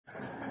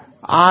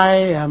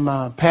I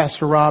am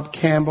Pastor Rob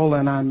Campbell,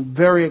 and I'm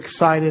very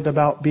excited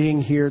about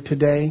being here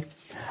today.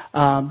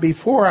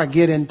 Before I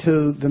get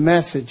into the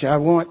message, I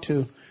want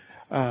to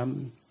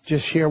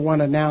just share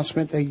one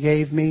announcement they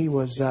gave me.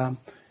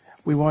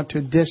 We want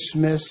to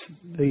dismiss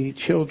the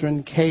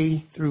children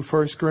K through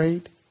first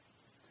grade.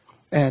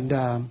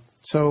 And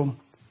so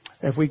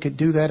if we could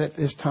do that at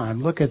this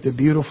time. Look at the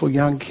beautiful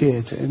young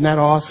kids. Isn't that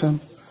awesome?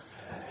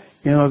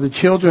 You know, the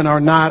children are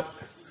not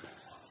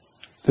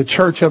the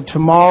church of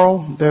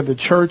tomorrow. They're the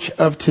church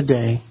of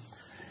today.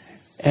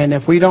 And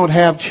if we don't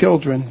have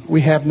children,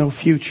 we have no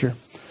future.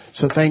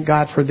 So thank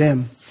God for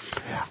them.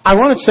 I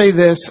want to say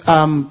this.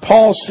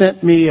 Paul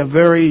sent me a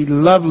very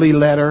lovely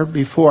letter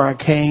before I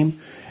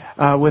came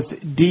with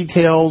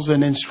details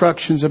and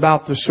instructions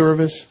about the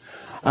service.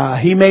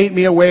 He made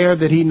me aware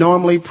that he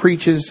normally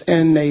preaches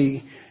in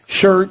a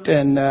shirt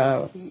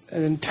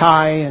and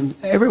tie and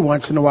every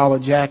once in a while a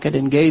jacket,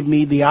 and gave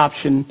me the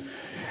option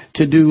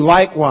to do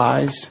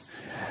likewise.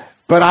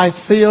 But I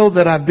feel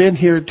that I've been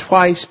here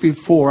twice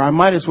before. I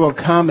might as well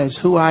come as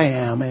who I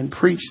am and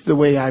preach the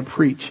way I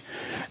preach.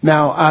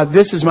 Now,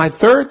 this is my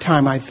third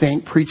time, I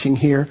think, preaching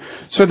here.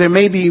 So there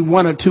may be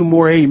one or two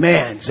more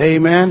amens.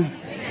 Amen?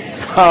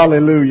 Amen.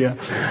 Hallelujah.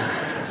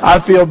 I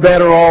feel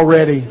better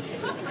already.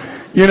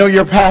 You know,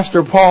 your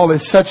Pastor Paul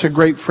is such a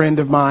great friend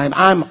of mine.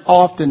 I'm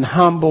often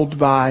humbled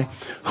by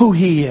who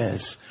he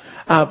is.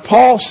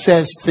 Paul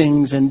says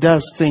things and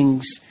does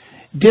things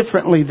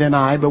differently than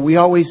I, but we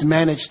always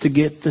manage to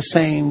get the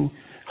same,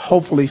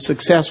 hopefully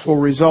successful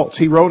results.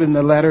 He wrote in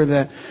the letter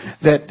that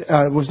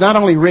was not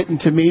only written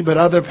to me, but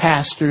other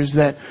pastors,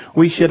 that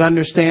we should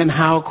understand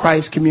how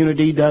Christ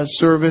Community does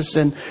service.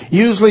 And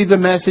usually the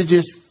message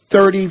is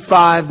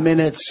 35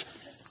 minutes,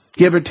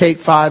 give or take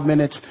 5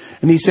 minutes.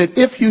 And he said,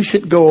 if you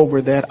should go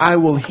over that, I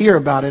will hear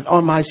about it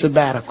on my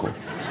sabbatical.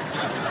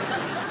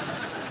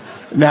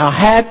 Now,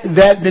 had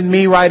that been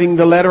me writing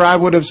the letter, I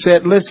would have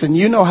said, listen,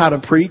 you know how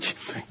to preach.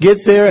 Get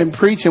there and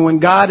preach, and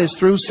when God is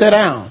through, sit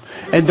down.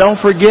 And don't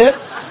forget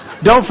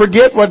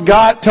what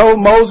God told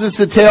Moses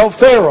to tell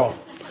Pharaoh.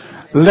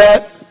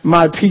 Let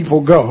my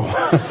people go.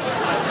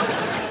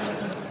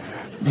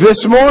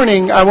 This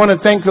morning, I want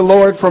to thank the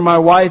Lord for my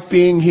wife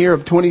being here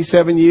of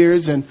 27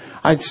 years. And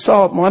I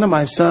saw one of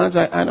my sons.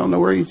 I don't know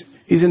where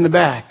he's in the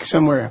back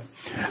somewhere.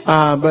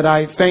 But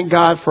I thank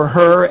God for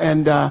her.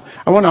 And I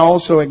want to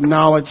also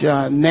acknowledge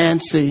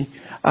Nancy.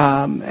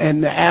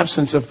 In the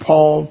absence of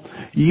Paul,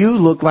 you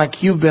look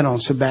like you've been on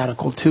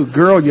sabbatical too.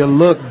 Girl, you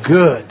look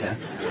good.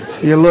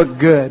 You look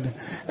good.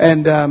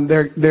 And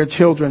their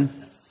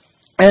children.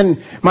 And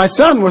my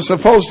son was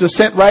supposed to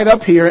sit right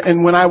up here,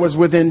 and when I was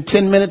within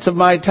 10 minutes of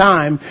my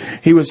time,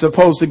 he was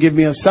supposed to give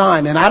me a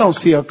sign, and I don't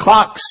see a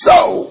clock,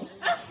 so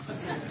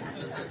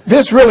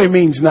this really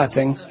means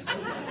nothing.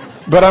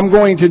 But I'm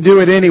going to do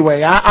it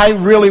anyway. I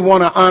really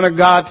want to honor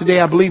God today.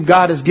 I believe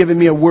God has given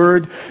me a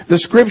word. The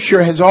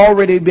scripture has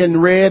already been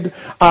read.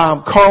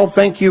 Carl,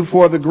 thank you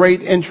for the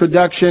great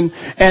introduction.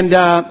 And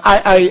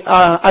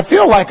I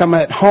feel like I'm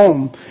at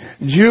home.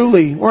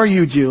 Julie, where are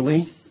you,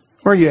 Julie?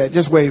 Where are you at?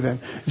 Just wave him.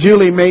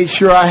 Julie made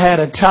sure I had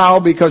a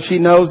towel because she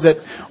knows that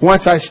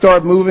once I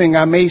start moving,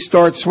 I may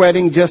start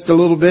sweating just a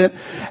little bit.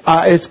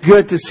 It's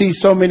good to see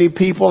so many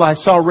people. I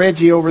saw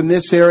Reggie over in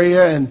this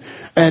area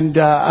and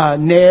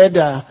Ned,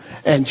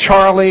 and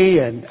Charlie,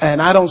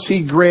 and I don't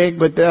see Greg,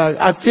 but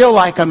I feel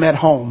like I'm at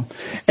home.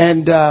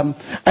 And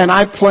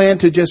I plan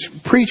to just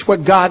preach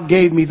what God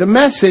gave me. The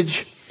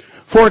message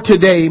for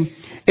today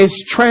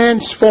is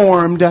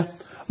transformed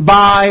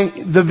by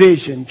the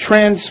vision.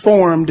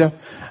 Transformed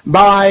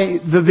by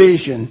the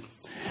vision.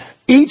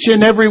 Each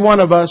and every one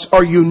of us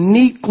are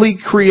uniquely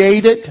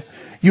created,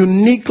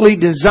 uniquely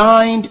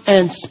designed,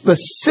 and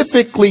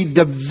specifically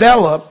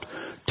developed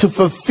to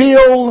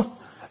fulfill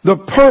the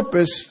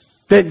purpose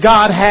that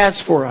God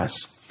has for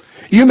us.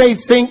 You may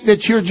think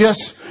that you're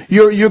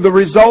the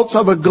results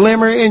of a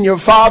glimmer in your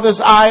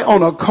Father's eye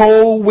on a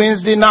cold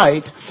Wednesday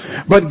night,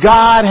 but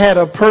God had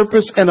a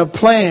purpose and a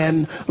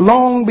plan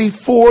long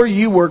before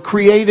you were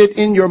created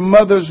in your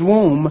mother's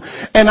womb.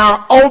 And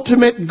our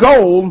ultimate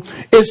goal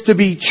is to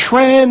be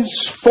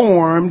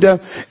transformed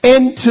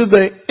into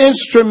the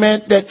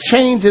instrument that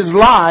changes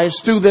lives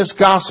through this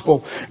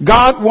gospel.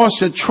 God wants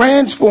to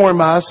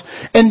transform us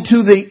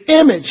into the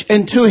image,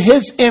 into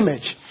His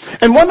image.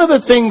 And one of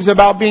the things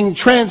about being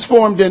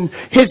transformed in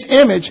His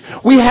image,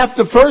 we have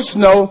to first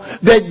know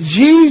that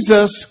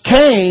Jesus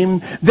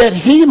came that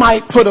He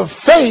might put a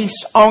face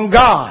on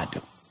God.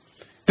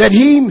 That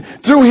He,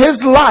 through His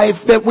life,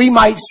 that we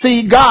might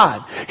see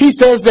God. He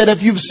says that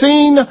if you've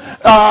seen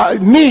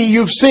me,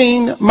 you've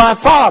seen my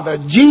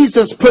Father.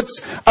 Jesus puts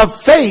a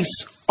face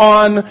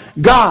on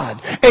God.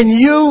 And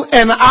you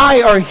and I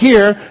are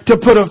here to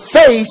put a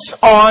face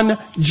on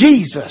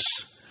Jesus.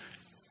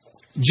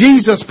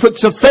 Jesus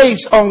puts a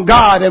face on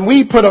God, and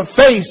we put a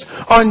face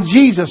on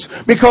Jesus,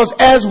 because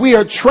as we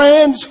are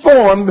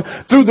transformed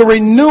through the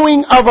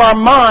renewing of our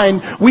mind,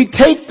 we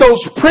take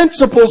those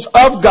principles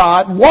of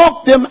God,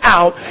 walk them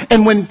out,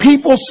 and when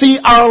people see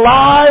our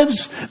lives,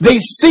 they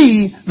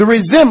see the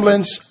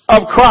resemblance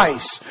of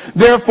Christ.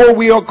 Therefore,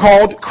 we are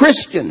called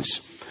Christians.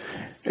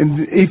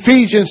 And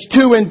Ephesians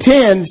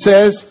 2:10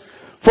 says,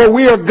 "For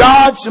we are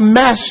God's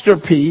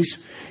masterpiece.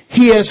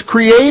 He has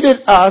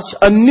created us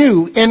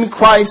anew in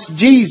Christ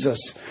Jesus,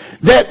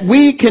 that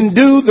we can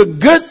do the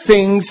good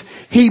things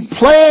He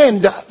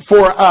planned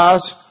for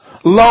us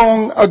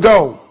long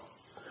ago."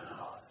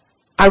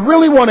 I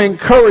really want to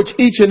encourage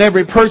each and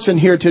every person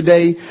here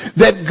today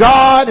that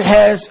God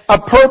has a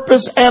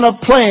purpose and a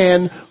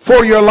plan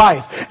for your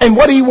life. And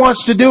what He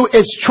wants to do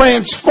is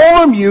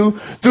transform you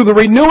through the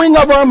renewing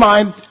of our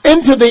mind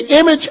into the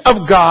image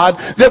of God,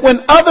 that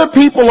when other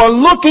people are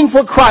looking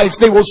for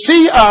Christ, they will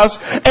see us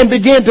and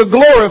begin to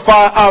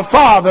glorify our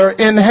Father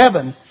in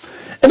heaven.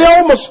 And it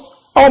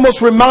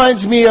almost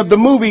reminds me of the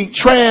movie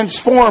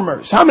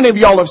Transformers. How many of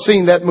y'all have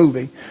seen that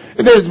movie?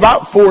 There's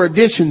about 4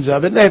 editions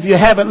of it. If you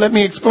haven't, let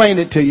me explain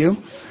it to you.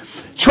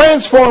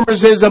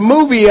 Transformers is a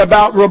movie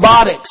about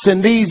robotics,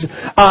 and these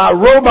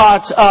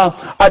robots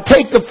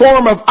take the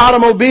form of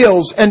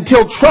automobiles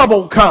until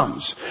trouble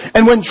comes.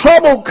 And when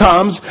trouble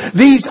comes,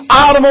 these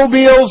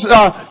automobiles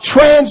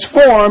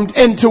transformed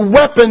into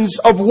weapons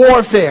of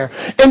warfare.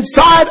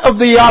 Inside of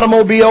the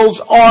automobiles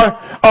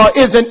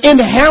is an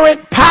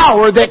inherent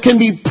power that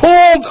can be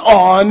pulled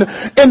on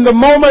in the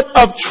moment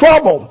of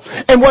trouble.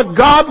 And what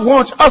God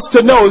wants us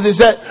to know is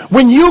that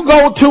when you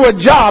go to a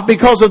job,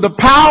 because of the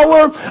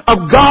power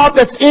of God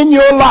that's in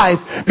your life,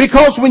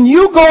 because when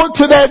you go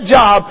to that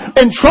job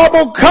and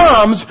trouble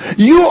comes,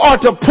 you are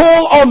to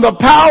pull on the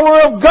power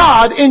of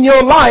God in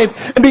your life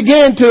and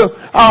begin to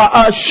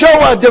show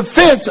a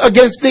defense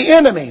against the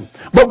enemy.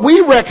 But we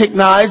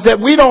recognize that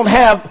we don't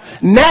have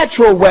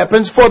natural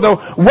weapons, for the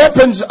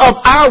weapons of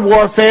our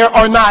warfare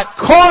are not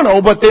carnal,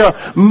 but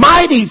they're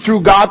mighty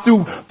through God,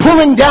 through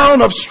pulling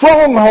down of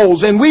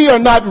strongholds. And we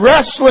are not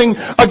wrestling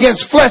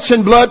against flesh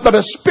and blood, but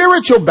a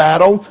spiritual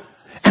battle.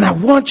 And I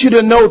want you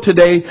to know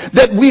today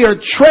that we are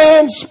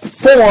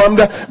transformed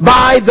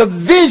by the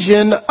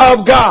vision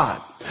of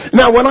God.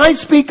 Now, when I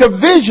speak of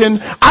vision,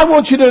 I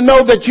want you to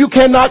know that you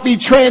cannot be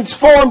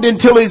transformed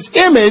into His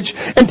image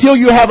until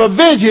you have a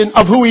vision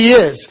of who He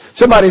is.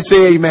 Somebody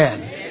say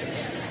amen.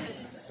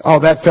 Amen. Oh,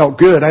 that felt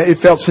good. It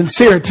felt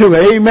sincere too.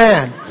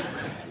 Amen.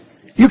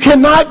 You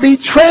cannot be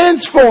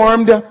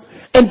transformed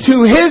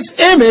into His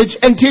image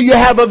until you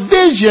have a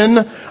vision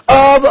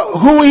of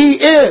who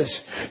He is.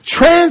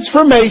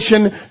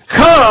 Transformation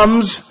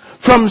comes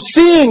from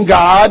seeing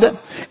God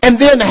and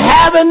then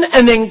having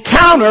an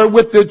encounter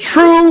with the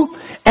true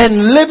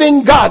and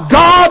living God.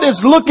 God is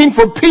looking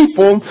for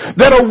people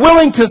that are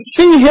willing to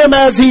see Him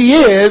as He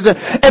is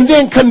and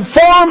then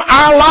conform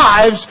our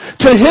lives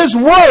to His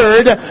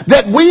Word,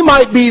 that we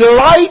might be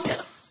light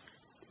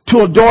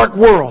to a dark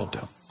world.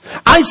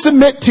 I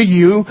submit to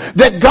you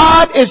that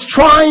God is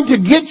trying to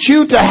get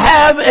you to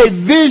have a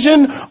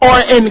vision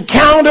or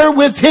encounter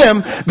with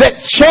Him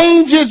that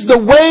changes the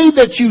way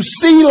that you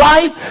see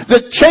life,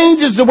 that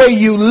changes the way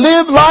you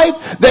live life,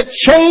 that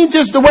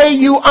changes the way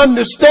you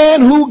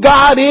understand who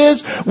God is.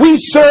 We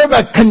serve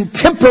a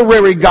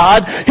contemporary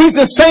God. He's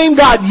the same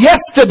God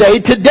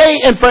yesterday,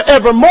 today, and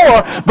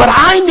forevermore. But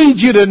I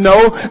need you to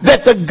know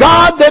that the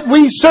God that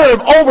we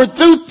serve over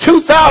 2,000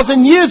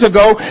 years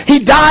ago,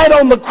 He died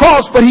on the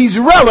cross, but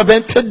He's relevant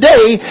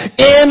today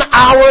in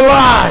our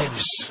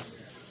lives.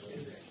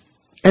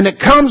 And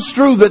it comes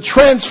through the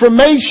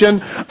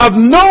transformation of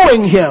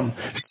knowing Him,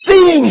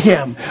 seeing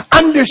Him,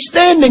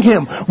 understanding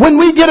Him.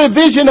 When we get a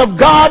vision of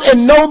God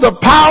and know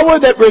the power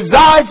that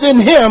resides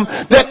in Him,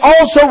 that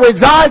also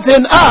resides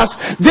in us,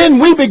 then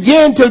we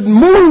begin to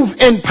move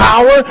in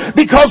power,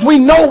 because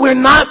we know we're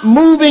not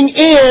moving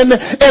in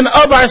and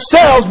of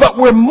ourselves, but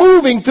we're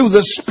moving through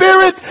the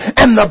Spirit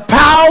and the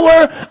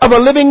power of a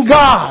living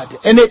God.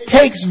 And it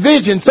takes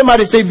vision.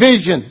 Somebody say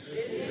vision.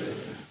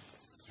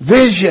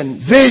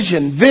 Vision,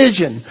 vision,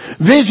 vision.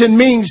 Vision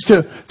means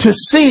to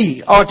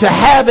see or to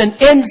have an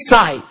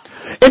insight.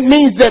 It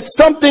means that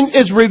something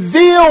is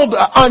revealed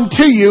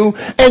unto you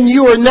and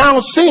you are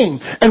now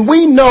seeing. And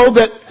we know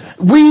that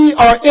we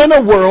are in a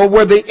world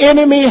where the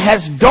enemy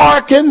has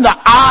darkened the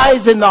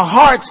eyes and the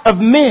hearts of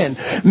men.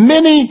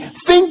 Many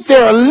think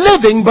they're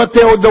living, but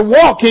they're the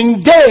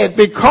walking dead,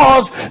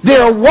 because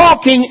they're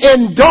walking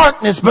in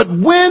darkness. But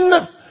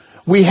when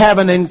we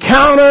have an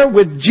encounter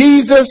with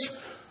Jesus,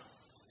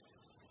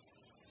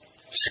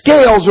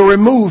 scales are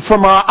removed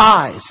from our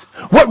eyes.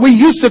 What we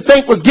used to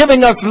think was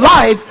giving us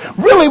life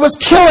really was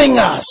killing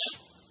us.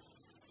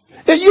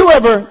 If you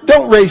ever,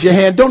 don't raise your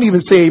hand, don't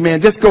even say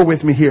amen, just go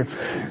with me here.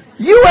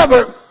 You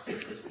ever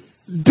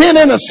been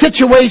in a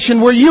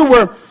situation where you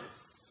were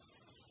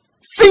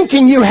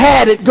thinking you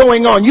had it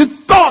going on.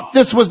 You thought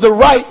this was the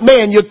right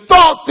man. You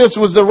thought this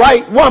was the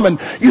right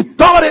woman. You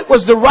thought it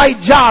was the right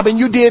job,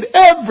 and you did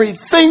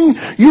everything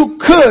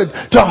you could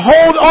to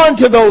hold on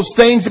to those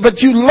things, but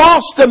you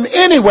lost them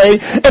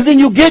anyway. And then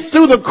you get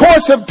through the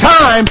course of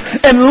time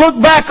and look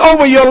back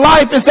over your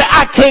life and say,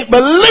 I can't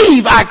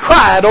believe I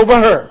cried over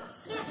her.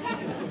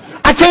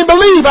 I can't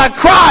believe I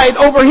cried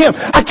over him.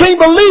 I can't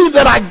believe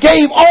that I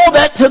gave all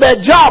that to that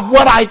job.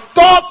 What I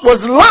thought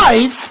was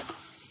life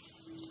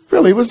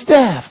really was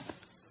death.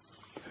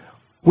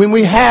 When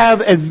we have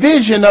a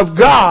vision of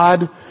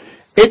God,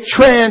 it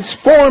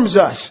transforms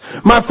us.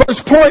 My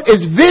first point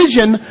is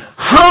vision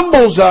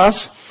humbles us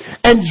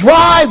and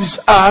drives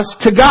us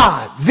to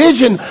God.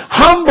 Vision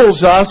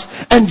humbles us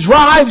and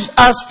drives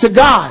us to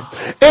God.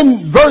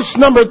 In verse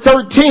number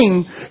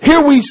 13,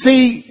 here we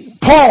see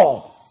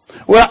Paul.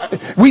 Well,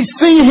 we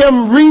see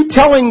him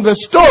retelling the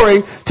story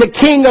to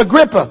King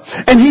Agrippa.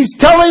 And he's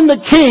telling the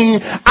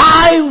king,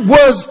 I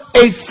was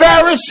a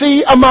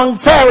Pharisee among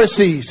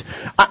Pharisees.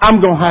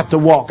 I'm going to have to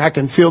walk. I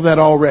can feel that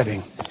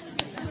already.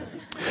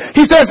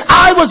 He says,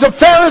 I was a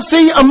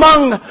Pharisee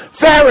among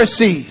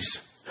Pharisees.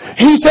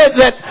 He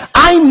said that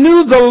I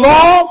knew the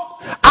law.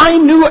 I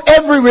knew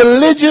every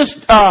religious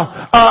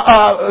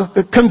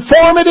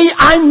conformity.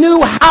 I knew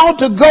how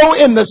to go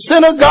in the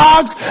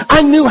synagogues.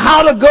 I knew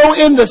how to go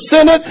in the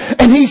Senate.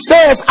 And he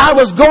says I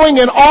was going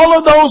in all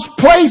of those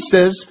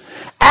places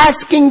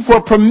asking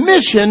for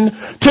permission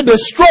to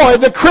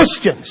destroy the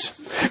Christians.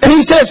 And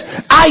he says,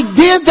 I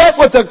did that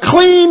with a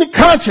clean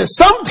conscience.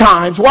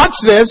 Sometimes, watch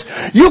this,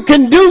 you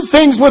can do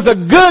things with a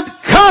good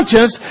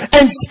conscience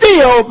and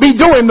still be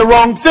doing the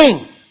wrong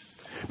thing.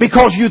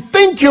 Because you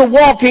think you're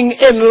walking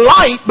in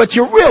light, but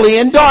you're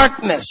really in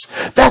darkness.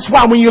 That's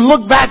why when you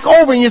look back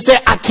over and you say,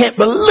 I can't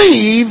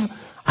believe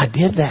I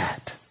did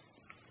that.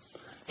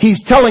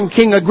 He's telling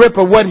King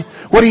Agrippa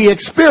what he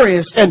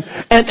experienced.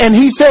 And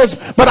he says,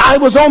 but I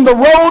was on the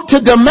road to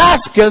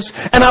Damascus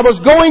and I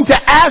was going to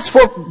ask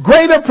for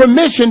greater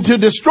permission to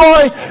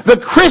destroy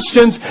the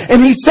Christians. And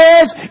he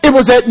says, it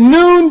was at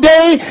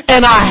noonday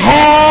and I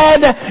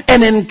had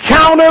an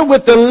encounter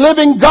with the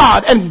living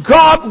God. And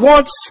God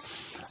wants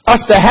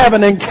us to have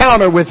an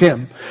encounter with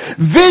him.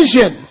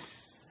 Vision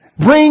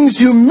brings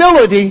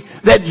humility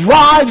that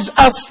drives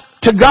us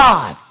to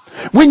God.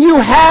 When you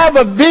have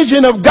a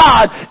vision of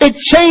God, it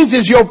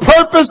changes your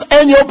purpose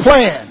and your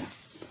plan.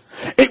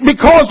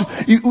 Because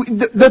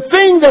the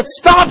thing that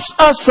stops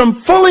us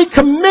from fully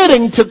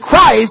committing to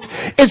Christ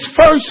is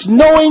first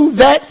knowing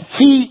that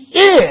He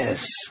is.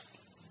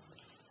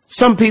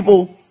 Some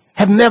people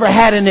have never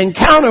had an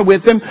encounter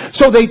with Him,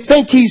 so they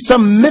think He's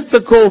some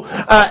mythical,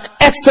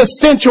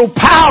 existential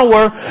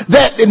power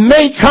that it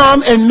may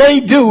come and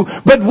may do.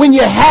 But when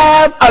you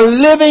have a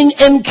living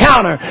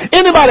encounter,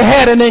 anybody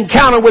had an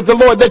encounter with the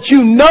Lord that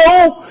you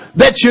know,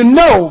 that you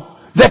know,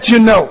 that you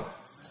know.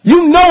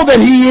 You know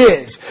that He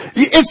is.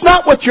 It's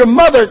not what your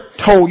mother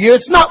told you.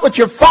 It's not what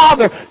your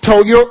father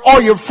told you or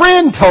your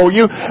friend told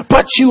you,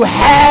 but you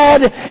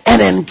had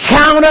an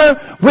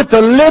encounter with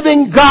the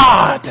living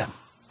God.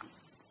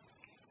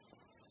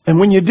 And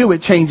when you do,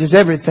 it changes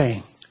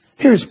everything.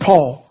 Here's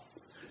Paul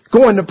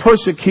going to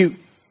persecute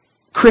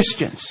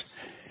Christians.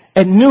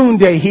 At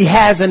noonday, he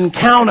has an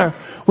encounter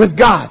with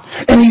God.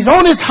 And he's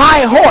on his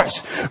high horse.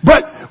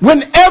 But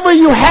whenever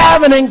you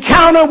have an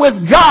encounter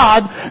with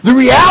God, the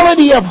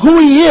reality of who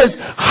He is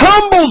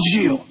humbles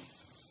you.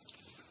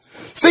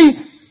 See,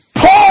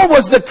 Paul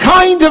was the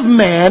kind of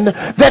man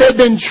that had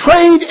been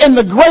trained in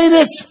the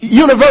greatest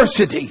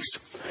universities.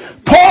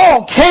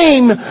 Paul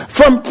came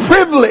from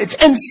privilege,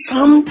 and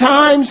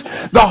sometimes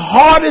the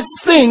hardest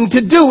thing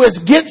to do is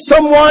get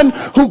someone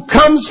who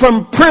comes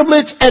from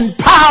privilege and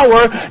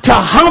power to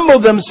humble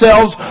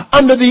themselves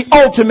under the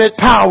ultimate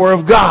power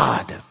of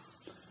God.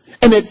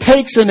 And it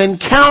takes an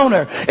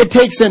encounter. It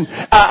takes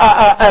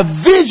a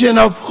vision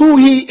of who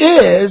He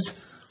is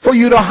for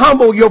you to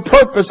humble your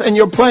purpose and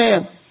your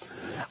plan.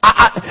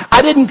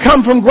 I didn't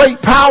come from great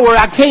power.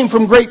 I came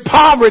from great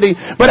poverty.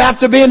 But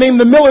after being in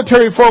the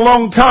military for a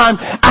long time,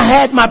 I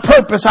had my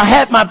purpose. I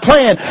had my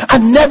plan. I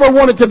never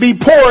wanted to be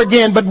poor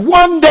again. But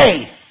one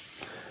day,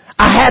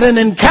 I had an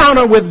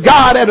encounter with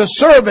God at a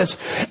service.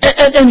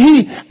 And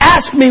He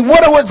asked me,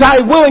 what was I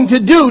willing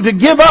to do to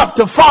give up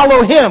to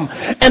follow Him?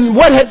 And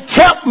what had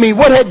kept me,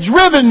 what had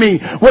driven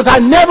me, was I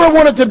never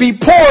wanted to be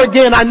poor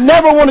again. I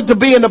never wanted to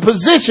be in a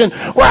position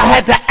where I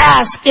had to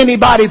ask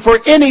anybody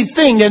for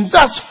anything. And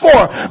thus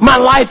far,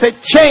 my life had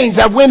changed.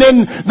 I went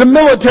in the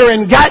military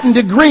and gotten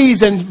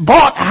degrees and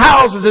bought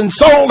houses and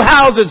sold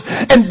houses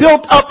and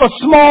built up a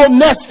small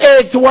nest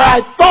egg to where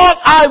I thought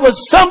I was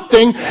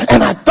something and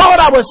I thought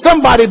I was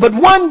somebody. But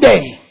one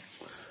day,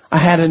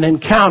 I had an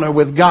encounter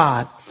with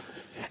God.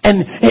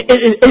 And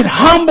it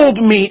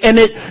humbled me and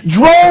it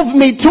drove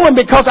me to Him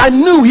because I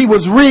knew He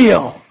was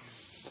real.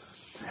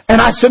 And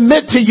I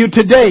submit to you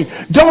today,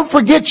 don't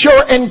forget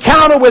your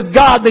encounter with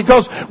God,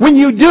 because when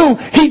you do,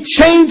 He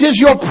changes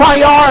your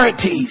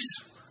priorities.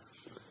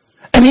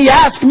 And he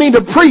asked me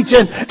to preach,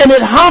 and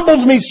it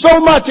humbled me so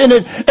much, and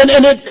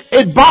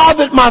it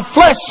bothered my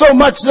flesh so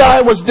much that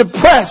I was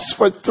depressed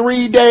for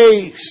 3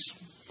 days.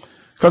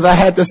 Because I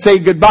had to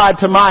say goodbye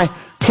to my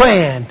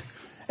plan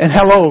and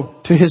hello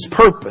to his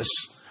purpose.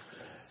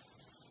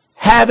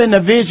 Having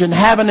a vision,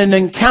 having an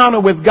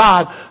encounter with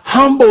God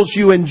humbles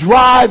you and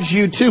drives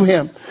you to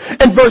him.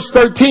 In verse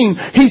 13,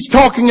 he's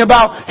talking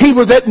about he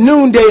was at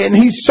noonday and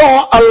he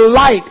saw a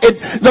light.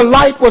 The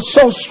light was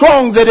so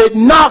strong that it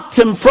knocked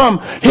him from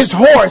his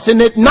horse and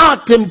it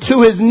knocked him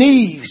to his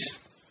knees.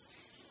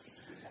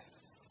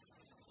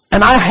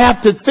 And I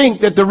have to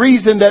think that the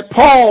reason that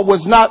Paul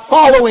was not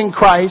following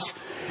Christ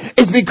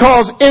is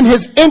because in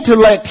his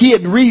intellect he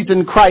had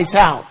reasoned Christ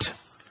out.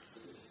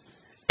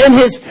 In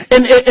his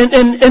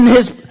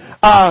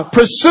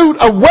pursuit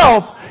of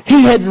wealth,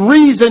 he had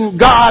reasoned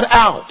God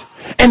out.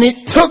 And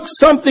it took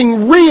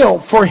something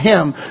real for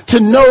him to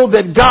know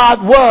that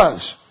God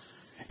was.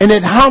 And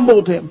it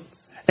humbled him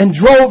and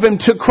drove him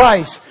to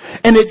Christ.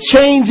 And it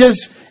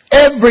changes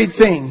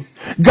everything.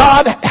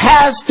 God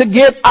has to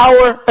get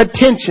our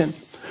attention.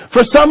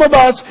 For some of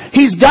us,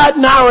 he's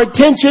gotten our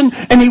attention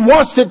and he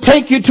wants to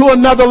take you to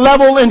another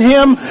level in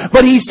him.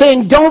 But he's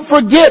saying, don't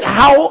forget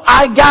how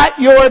I got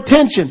your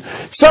attention.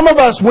 Some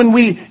of us, when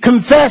we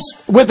confess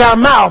with our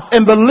mouth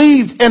and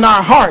believed in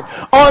our heart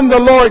on the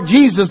Lord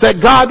Jesus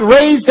that God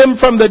raised him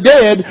from the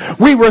dead,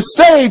 we were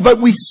saved, but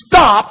we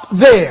stopped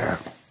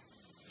there.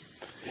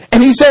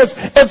 And he says,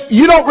 if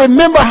you don't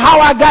remember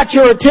how I got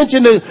your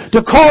attention to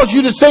cause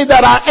you to say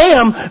that I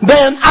am,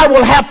 then I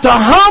will have to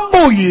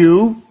humble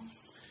you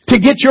to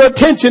get your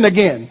attention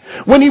again.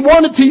 When he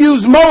wanted to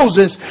use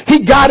Moses,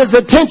 he got his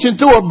attention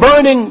through a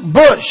burning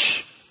bush.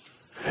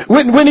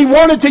 When he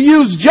wanted to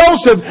use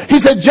Joseph,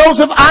 he said,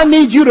 Joseph, I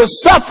need you to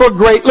suffer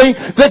greatly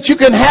that you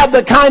can have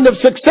the kind of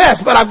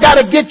success, but I've got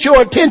to get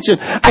your attention.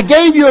 I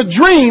gave you a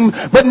dream,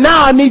 but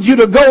now I need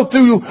you to go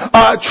through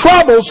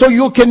trouble so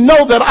you can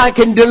know that I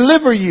can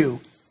deliver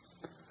you.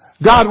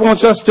 God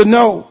wants us to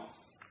know.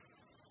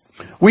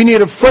 We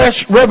need a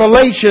fresh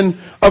revelation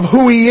of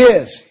who he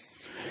is.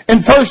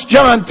 In 1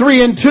 John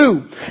 3 and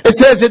 2, it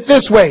says it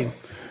this way,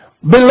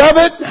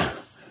 Beloved,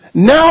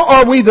 now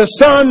are we the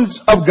sons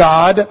of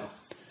God,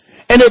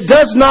 and it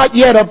does not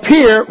yet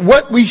appear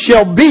what we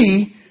shall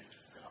be,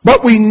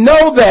 but we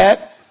know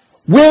that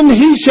when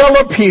he shall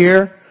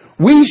appear,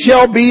 we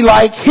shall be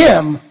like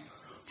him,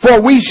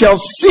 for we shall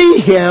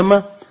see him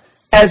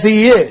as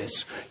he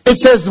is. It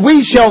says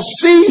we shall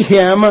see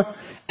him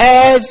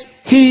as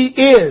he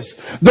is.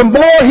 The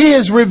more he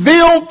is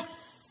revealed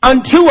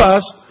unto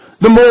us,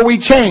 the more we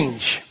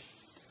change.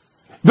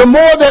 The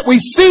more that we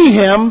see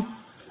him,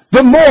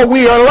 the more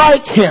we are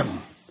like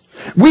him.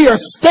 We are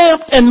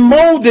stamped and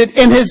molded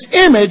in his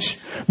image,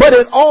 but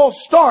it all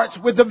starts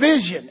with a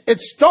vision. It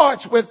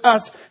starts with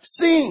us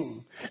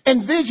seeing.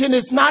 And vision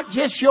is not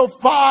just your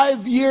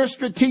 5-year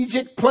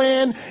strategic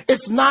plan.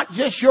 It's not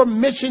just your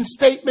mission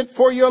statement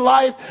for your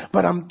life,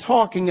 but I'm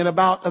talking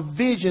about a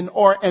vision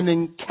or an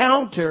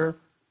encounter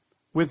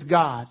with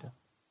God.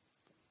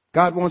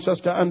 God wants us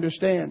to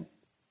understand.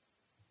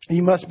 He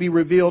must be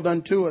revealed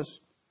unto us.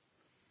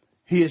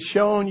 He has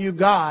shown you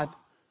God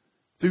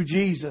through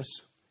Jesus.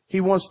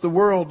 He wants the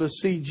world to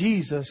see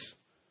Jesus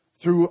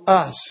through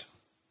us.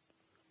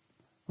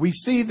 We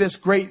see this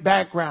great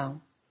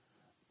background,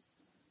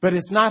 but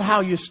it's not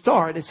how you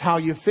start, it's how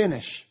you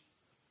finish.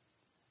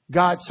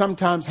 God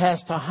sometimes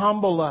has to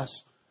humble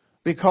us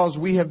because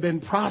we have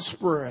been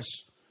prosperous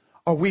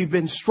or we've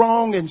been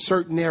strong in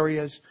certain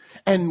areas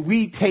and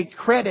we take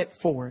credit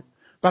for it.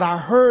 But I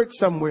heard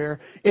somewhere,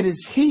 it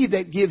is he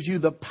that gives you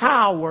the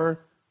power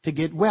to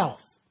get wealth.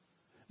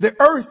 The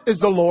earth is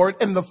the Lord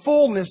and the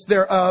fullness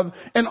thereof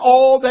and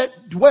all that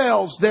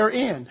dwells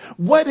therein.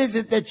 What is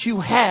it that you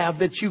have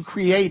that you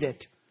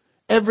created?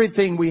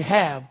 Everything we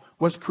have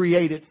was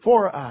created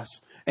for us.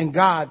 And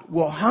God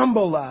will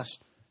humble us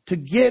to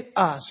get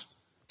us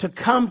to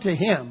come to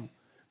him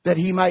that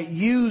he might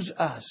use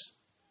us.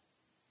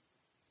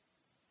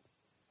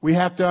 We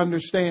have to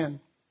understand,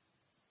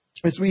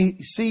 as we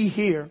see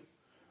here,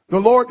 the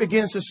Lord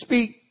begins to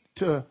speak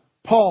to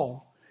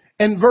Paul.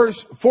 In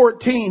verse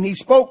 14, he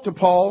spoke to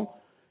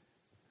Paul.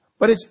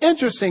 But it's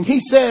interesting. He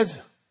says,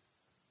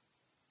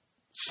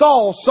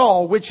 Saul,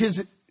 Saul, which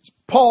is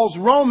Paul's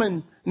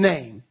Roman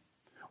name.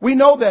 We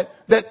know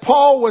that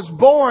Paul was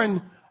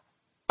born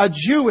a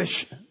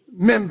Jewish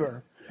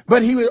member,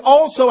 but he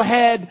also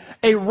had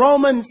a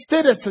Roman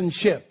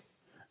citizenship.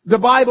 The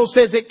Bible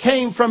says it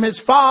came from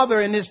his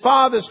father and his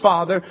father's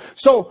father.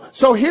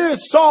 So here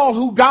is Saul,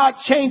 who God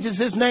changes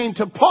his name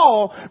to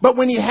Paul. But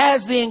when he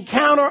has the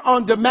encounter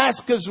on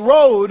Damascus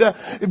Road,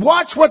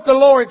 watch what the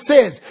Lord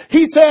says.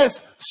 He says,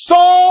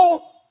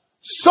 Saul,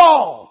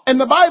 Saul. And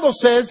the Bible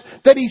says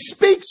that he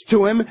speaks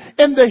to him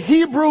in the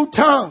Hebrew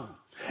tongue.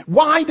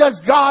 Why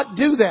does God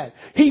do that?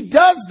 He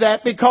does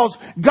that because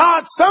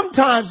God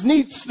sometimes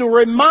needs to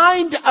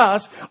remind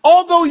us,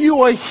 although you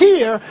are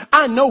here,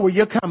 I know where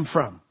you come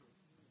from.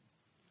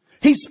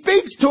 He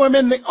speaks to him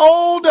in the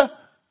old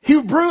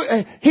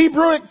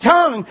Hebrewic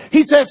tongue.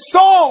 He says,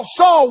 Saul,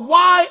 Saul,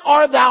 why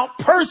art thou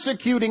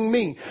persecuting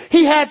me?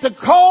 He had to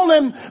call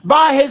him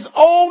by his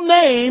old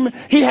name.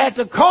 He had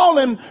to call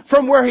him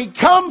from where he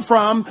come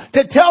from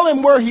to tell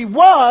him where he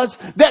was,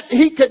 that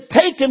he could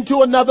take him to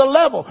another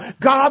level.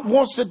 God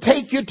wants to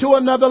take you to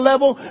another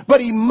level,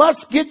 but he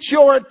must get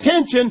your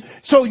attention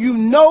so you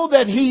know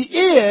that he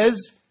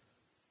is.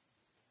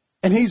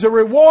 And he's a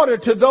rewarder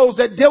to those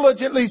that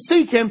diligently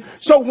seek him.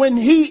 So when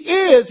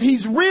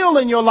he's real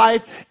in your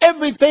life,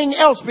 everything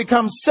else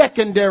becomes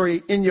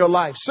secondary in your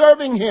life.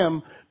 Serving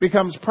him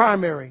becomes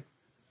primary.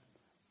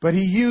 But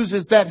he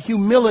uses that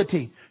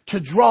humility to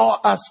draw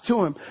us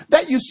to him.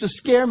 That used to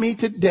scare me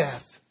to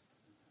death,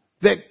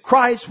 that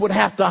Christ would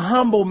have to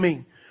humble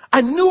me. I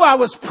knew I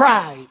was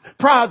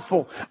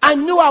proudful. I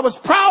knew I was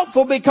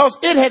proudful because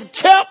it had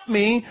kept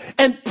me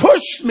and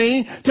pushed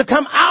me to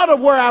come out of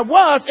where I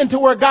was into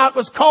where God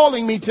was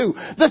calling me to.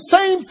 The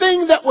same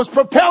thing that was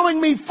propelling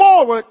me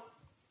forward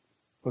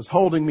was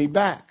holding me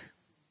back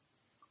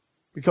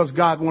because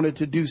God wanted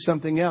to do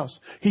something else.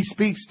 He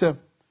speaks to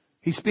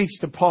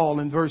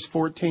Paul in verse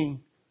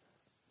 14.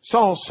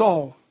 Saul,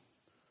 Saul,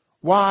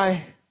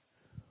 why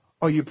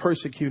are you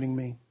persecuting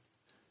me?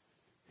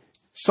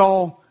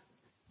 Saul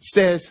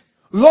says,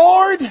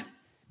 Lord,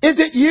 is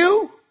it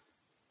you?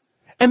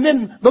 And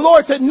then the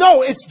Lord said,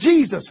 no, it's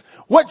Jesus.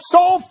 What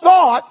Saul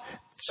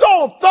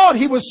thought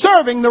he was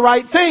serving the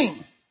right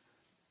thing.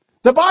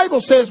 The Bible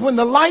says when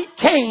the light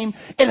came,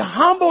 it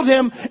humbled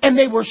him and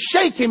they were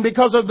shaking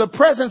because of the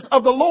presence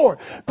of the Lord.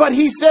 But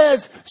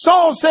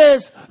Saul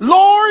says,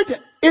 Lord,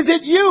 is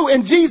it you?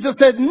 And Jesus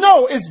said,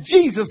 no, it's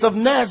Jesus of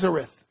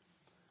Nazareth.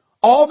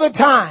 All the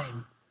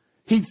time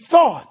he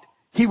thought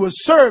he was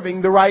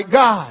serving the right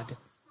God.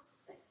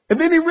 And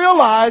then he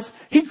realized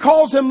he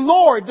calls him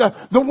Lord,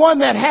 the one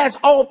that has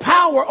all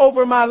power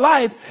over my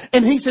life.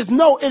 And he says,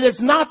 no, it is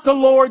not the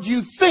Lord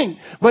you think,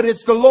 but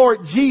it's the Lord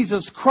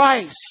Jesus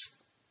Christ.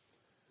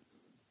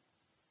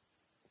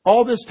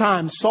 All this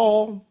time,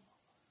 Saul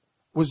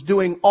was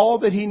doing all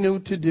that he knew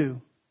to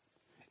do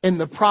in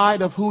the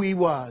pride of who he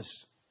was.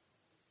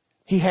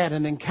 He had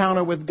an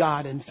encounter with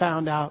God and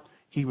found out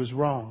he was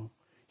wrong.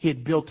 He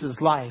had built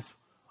his life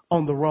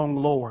on the wrong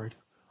Lord,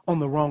 on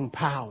the wrong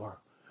power,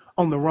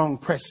 on the wrong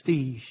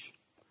prestige.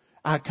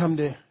 I come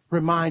to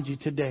remind you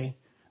today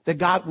that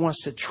God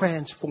wants to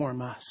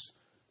transform us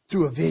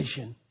through a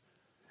vision.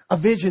 A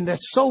vision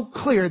that's so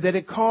clear that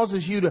it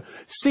causes you to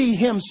see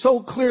him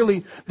so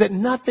clearly that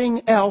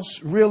nothing else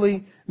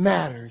really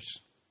matters.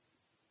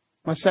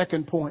 My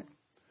second point.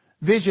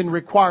 Vision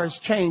requires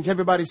change.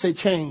 Everybody say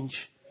change.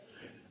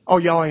 Oh,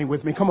 y'all ain't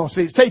with me. Come on,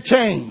 say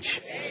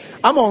change.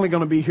 I'm only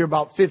going to be here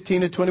about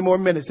 15 or 20 more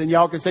minutes, and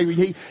y'all can say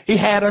he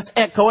had us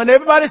echoing.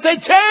 Everybody say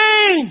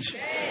change.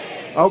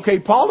 Okay,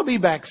 Paul will be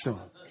back soon.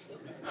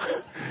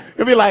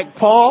 He'll be like,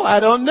 Paul, I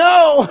don't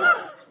know.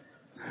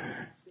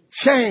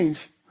 Change.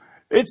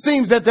 It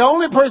seems that the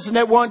only person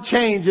that wants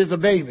change is a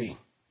baby.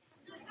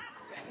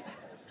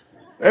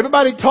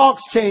 Everybody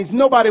talks change.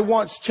 Nobody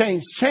wants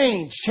change.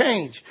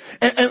 Change.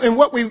 And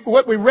what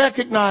we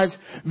recognize,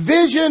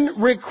 vision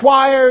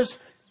requires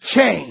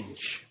change.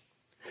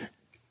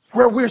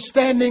 Where we're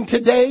standing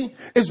today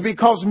is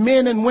because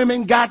men and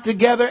women got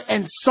together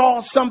and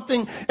saw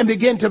something and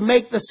began to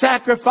make the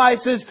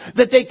sacrifices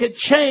that they could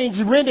change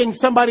renting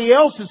somebody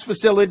else's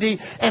facility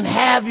and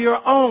have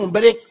your own.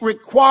 But it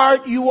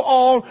required you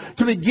all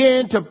to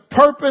begin to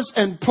purpose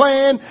and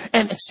plan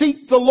and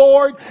seek the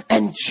Lord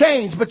and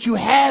change. But you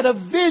had a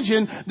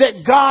vision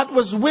that God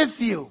was with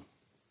you.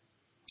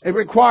 It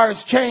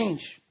requires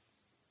change.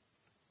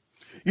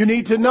 You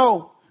need to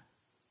know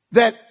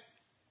that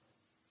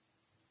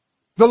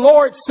the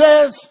Lord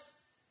says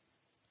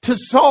to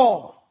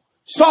Saul,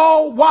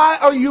 Saul, why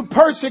are you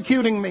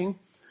persecuting me?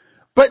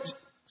 But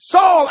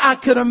Saul, I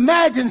could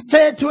imagine,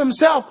 said to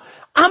himself,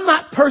 I'm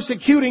not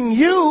persecuting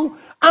you.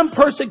 I'm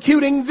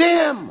persecuting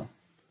them.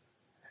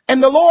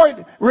 And the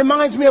Lord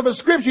reminds me of a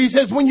scripture. He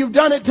says, when you've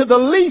done it to the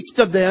least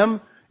of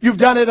them, you've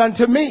done it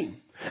unto me.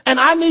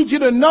 And I need you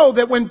to know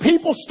that when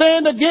people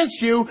stand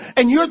against you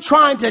and you're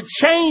trying to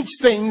change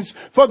things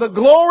for the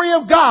glory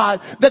of God,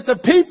 that the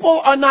people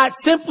are not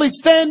simply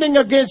standing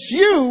against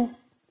you.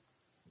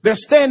 They're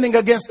standing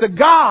against the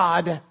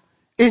God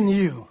in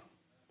you.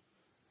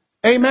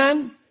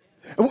 Amen.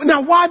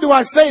 Now, why do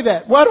I say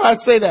that? Why do I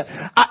say that?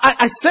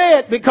 I say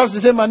it because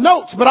it's in my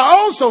notes, but I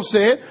also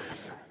say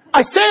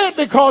it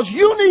because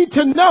you need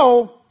to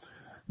know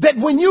that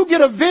when you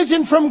get a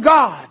vision from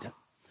God,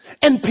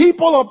 and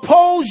people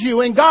oppose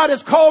you and God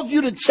has called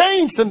you to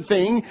change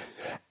something,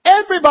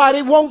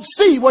 everybody won't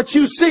see what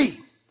you see.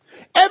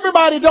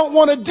 Everybody don't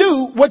want to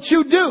do what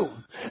you do.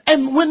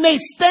 And when they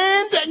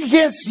stand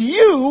against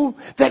you,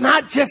 they're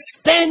not just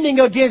standing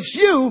against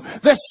you,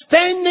 they're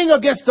standing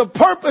against the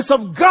purpose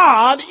of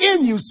God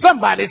in you.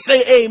 Somebody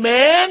say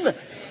amen.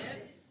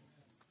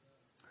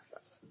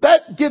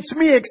 That gets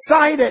me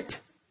excited.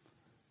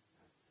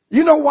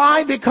 You know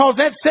why? Because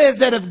that says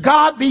that if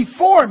God be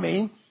for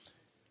me,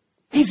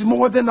 He's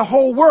more than the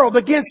whole world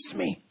against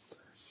me.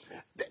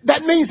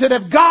 That means that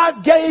if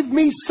God gave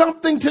me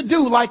something to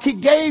do, like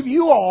He gave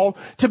you all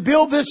to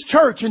build this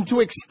church and to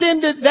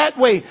extend it that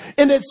way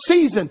in its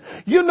season,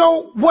 you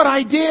know what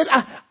I did?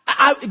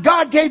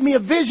 God gave me a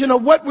vision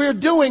of what we're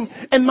doing,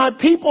 and my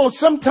people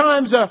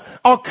sometimes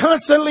are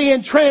constantly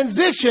in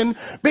transition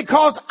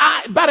because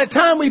by the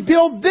time we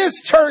build this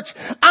church,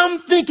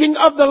 I'm thinking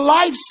of the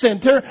Life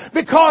Center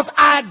because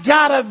I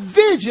got a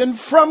vision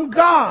from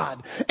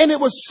God. And it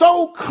was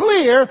so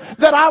clear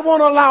that I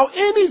won't allow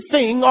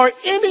anything or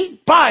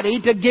anybody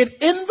to get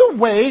in the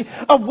way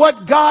of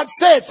what God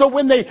said. So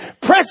when they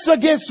press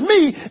against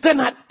me, they're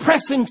not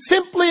pressing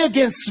simply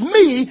against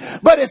me,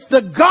 but it's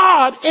the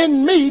God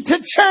in me to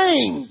change.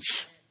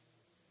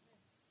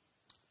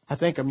 I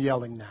think I'm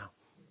yelling now.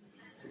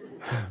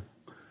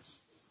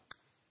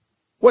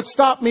 What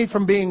stopped me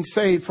from being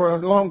saved for a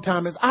long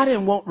time is I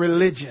didn't want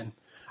religion.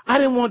 I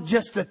didn't want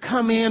just to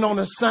come in on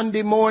a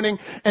Sunday morning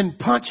and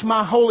punch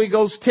my Holy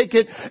Ghost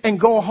ticket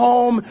and go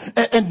home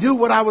and do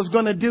what I was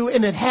going to do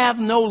and it have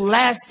no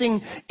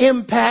lasting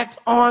impact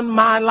on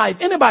my life.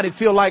 Anybody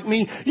feel like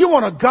me? You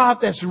want a God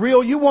that's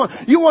real. You want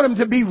Him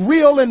to be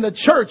real in the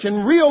church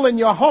and real in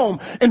your home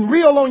and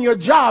real on your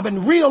job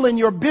and real in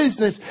your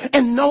business,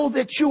 and know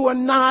that you are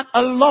not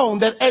alone.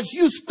 That as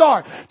you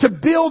start to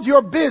build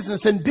your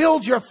business and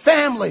build your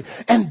family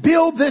and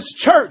build this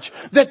church,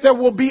 that there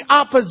will be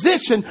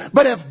opposition.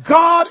 But if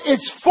God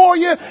is for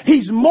you,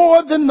 He's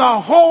more than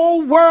the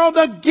whole world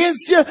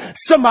against you.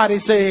 Somebody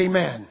say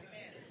amen.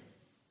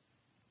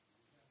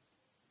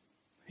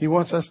 He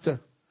wants us to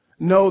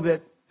know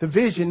that the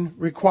vision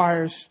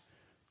requires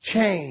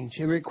change.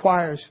 It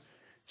requires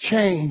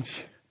change.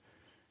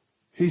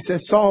 He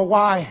says, Saul,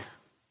 why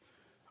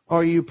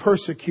are you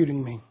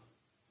persecuting me?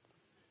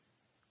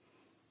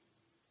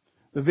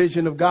 The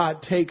vision of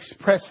God takes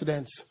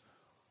precedence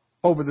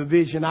over the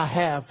vision I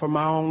have for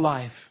my own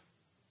life.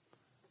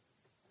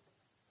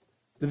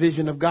 The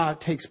vision of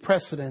God takes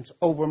precedence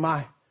over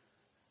my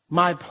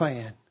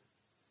plan.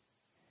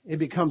 It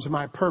becomes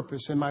my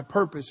purpose, and my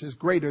purpose is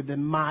greater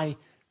than my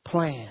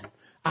plan.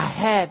 I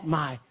had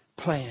my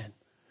plan.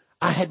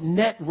 I had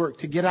networked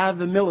to get out of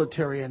the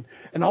military, and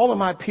all of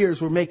my peers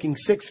were making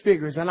six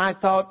figures, and I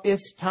thought,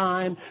 it's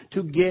time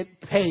to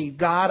get paid.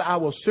 God, I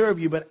will serve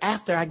you, but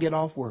after I get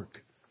off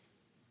work.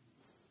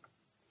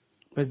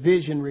 But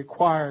vision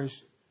requires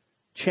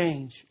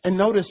change. And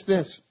notice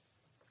this.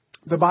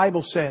 The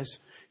Bible says,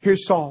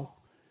 here's Saul.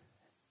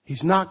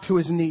 He's knocked to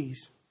his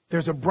knees.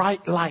 There's a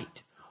bright light.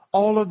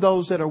 All of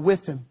those that are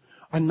with him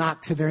are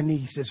knocked to their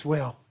knees as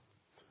well.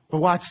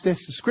 But watch this.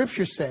 The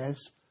scripture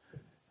says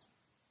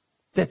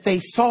that they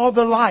saw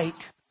the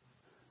light,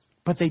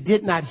 but they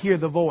did not hear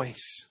the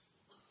voice.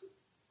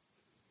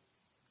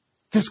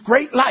 This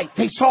great light.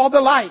 They saw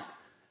the light,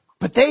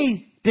 but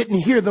they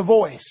didn't hear the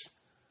voice.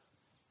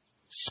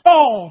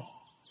 Saul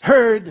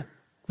heard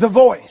the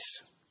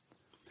voice.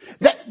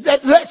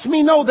 That lets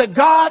me know that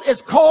God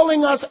is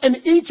calling us, and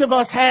each of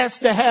us has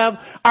to have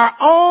our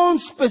own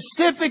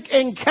specific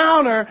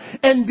encounter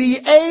and be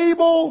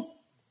able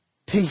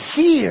to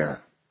hear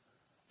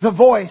the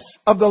voice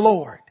of the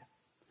Lord.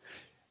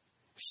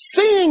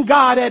 Seeing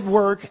God at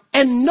work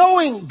and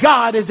knowing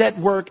God is at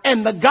work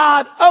and the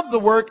God of the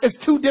work is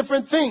two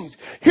different things.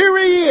 Here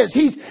He is.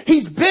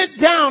 He's bent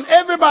down.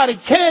 Everybody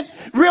can't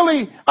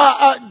really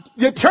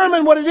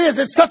determine what it is.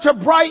 It's such a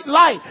bright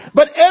light.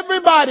 But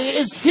everybody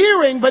is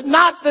hearing, but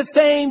not the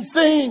same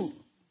thing.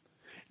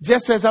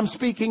 Just as I'm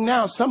speaking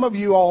now, some of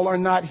you all are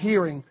not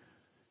hearing,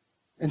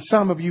 and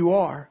some of you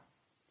are.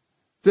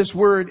 This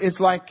word is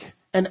like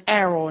an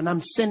arrow, and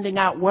I'm sending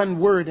out one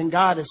word, and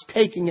God is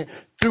taking it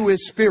through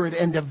His Spirit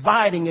and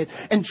dividing it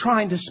and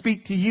trying to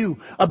speak to you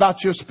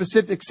about your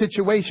specific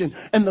situation.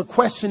 And the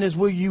question is,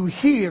 will you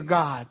hear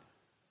God?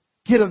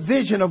 Get a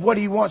vision of what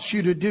He wants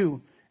you to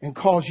do and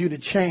cause you to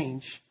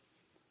change.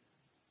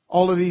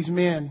 All of these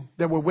men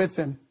that were with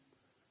Him,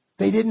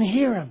 they didn't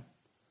hear Him.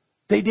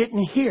 They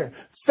didn't hear.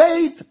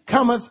 Faith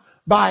cometh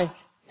by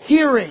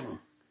hearing,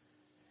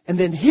 and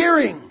then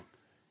hearing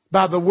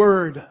by the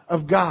word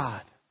of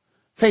God.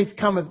 Faith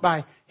cometh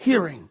by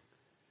hearing.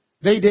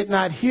 They did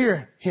not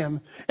hear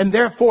Him, and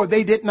therefore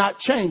they did not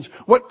change.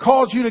 What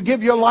caused you to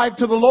give your life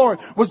to the Lord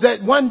was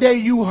that one day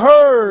you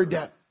heard.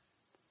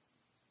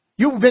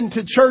 You've been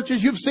to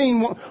churches, you've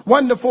seen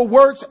wonderful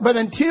works, but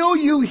until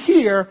you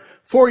hear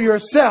for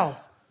yourself,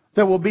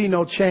 there will be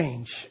no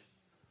change.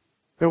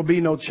 There will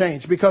be no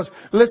change. Because,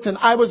 listen,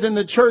 I was in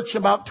the church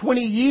about 20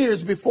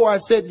 years before I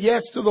said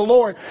yes to the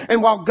Lord. And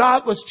while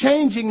God was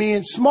changing me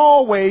in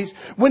small ways,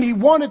 when He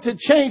wanted to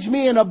change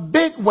me in a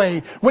big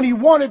way, when He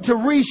wanted to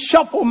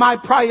reshuffle my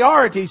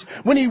priorities,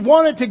 when He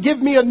wanted to give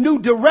me a new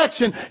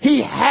direction,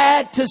 He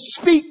had to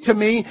speak to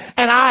me,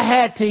 and I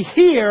had to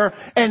hear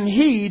and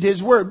heed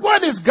His word.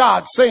 What is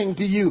God saying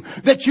to you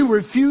that you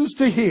refuse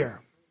to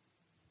hear?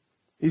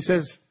 He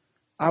says,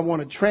 I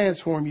want to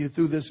transform you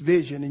through this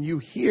vision and you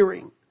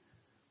hearing.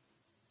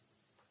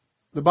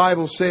 The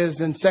Bible says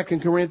in 2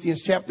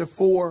 Corinthians chapter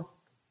 4,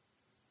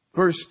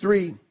 verse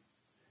 3,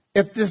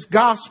 if this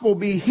gospel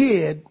be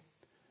hid,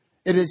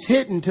 it is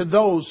hidden to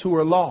those who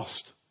are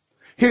lost.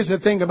 Here's the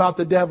thing about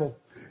the devil.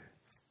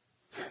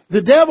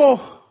 The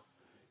devil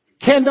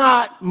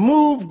cannot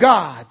move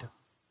God.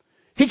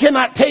 He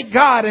cannot take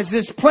God as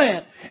this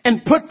plant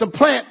and put the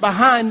plant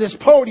behind this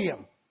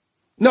podium.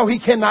 No,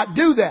 he cannot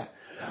do that.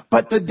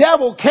 But the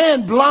devil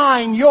can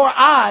blind your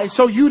eyes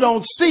so you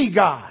don't see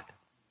God.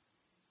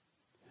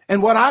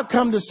 And what I've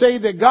come to say,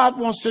 that God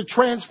wants to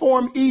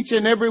transform each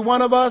and every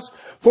one of us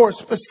for a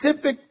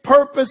specific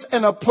purpose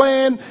and a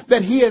plan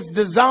that He has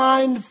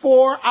designed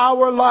for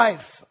our life.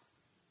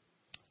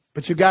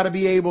 But you got to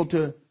be able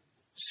to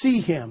see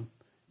Him.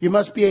 You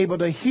must be able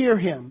to hear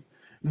Him.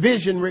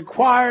 Vision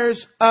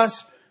requires us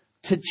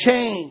to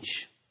change.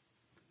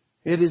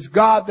 It is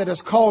God that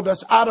has called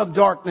us out of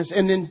darkness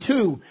and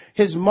into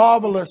His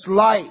marvelous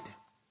light.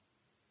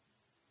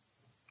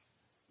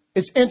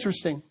 It's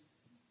interesting.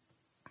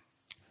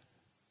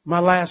 My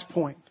last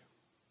point.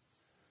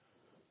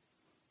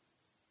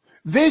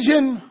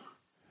 Vision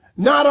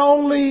not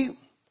only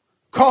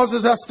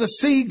causes us to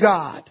see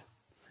God,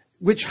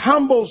 which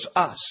humbles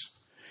us.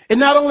 It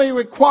not only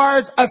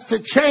requires us to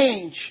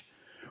change,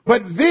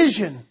 but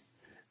vision,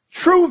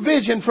 true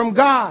vision from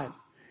God,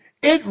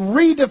 it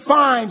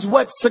redefines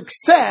what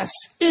success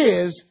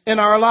is in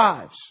our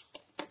lives.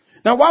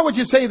 Now, why would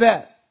you say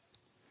that?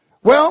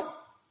 Well,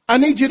 I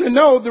need you to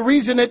know the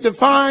reason it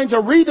defines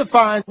or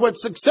redefines what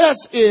success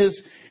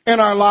is in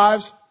our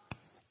lives.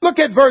 Look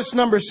at verse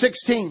number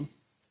 16.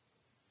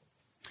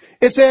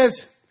 It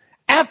says,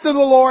 after the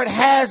Lord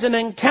has an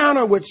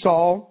encounter with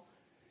Saul,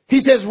 He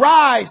says,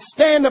 rise,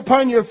 stand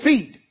upon your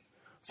feet,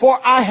 for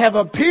I have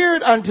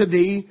appeared unto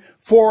thee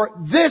for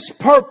this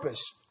purpose,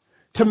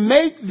 to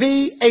make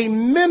thee a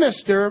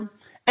minister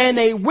and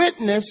a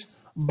witness,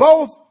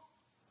 both.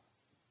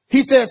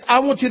 He says, I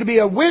want you to be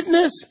a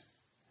witness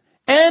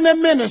and a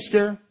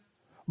minister,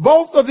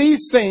 both of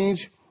these things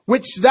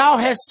which thou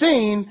hast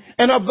seen,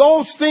 and of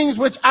those things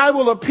which I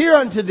will appear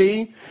unto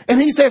thee.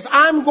 And He says,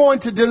 I'm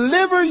going to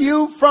deliver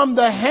you from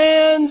the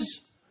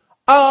hands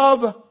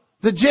of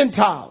the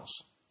Gentiles.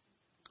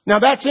 Now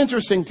that's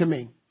interesting to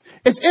me.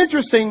 It's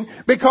interesting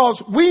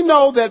because we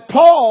know that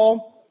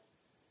Paul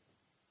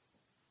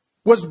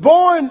was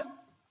born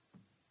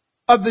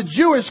of the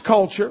Jewish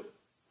culture,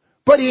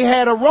 but he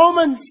had a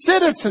Roman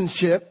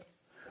citizenship.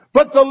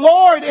 But the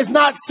Lord is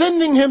not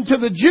sending him to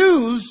the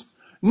Jews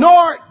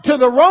nor to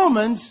the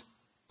Romans,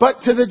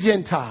 but to the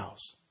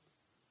Gentiles.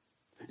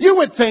 You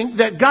would think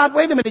that God,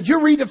 wait a minute,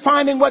 you're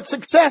redefining what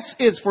success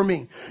is for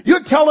me.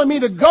 You're telling me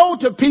to go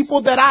to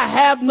people that I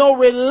have no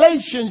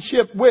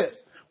relationship with.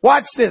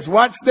 Watch this,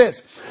 watch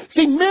this.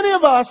 See, many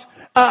of us,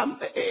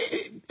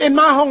 in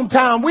my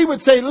hometown, we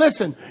would say,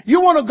 listen,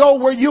 you want to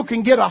go where you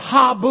can get a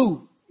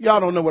habu.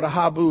 Y'all don't know what a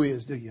habu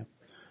is, do you?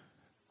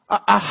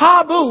 A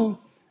habu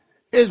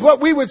is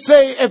what we would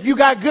say if you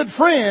got good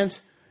friends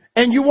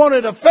and you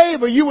wanted a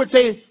favor, you would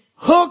say,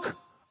 hook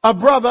a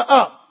brother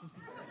up.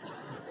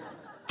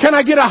 Can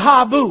I get a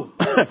habu?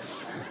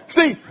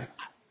 See,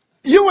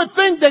 you would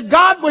think that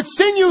God would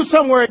send you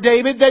somewhere,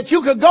 David, that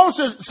you could go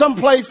to some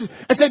place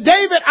and say,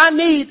 David, I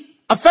need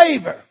a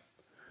favor.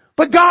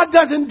 But God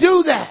doesn't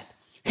do that.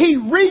 He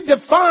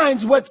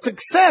redefines what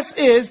success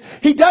is.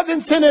 He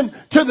doesn't send him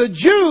to the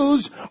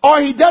Jews,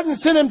 or He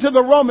doesn't send him to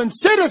the Roman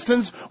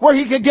citizens where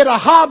he could get a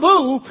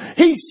habu.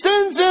 He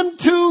sends him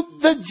to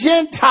the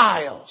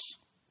Gentiles.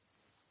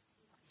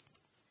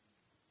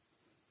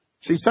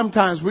 See,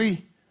 sometimes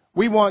we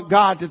want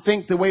God to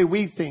think the way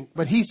we think,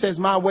 but He says,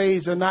 my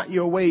ways are not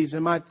your ways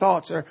and my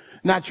thoughts are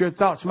not your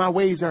thoughts. My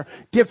ways are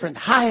different,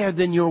 higher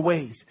than your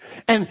ways.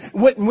 And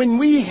when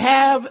we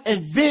have a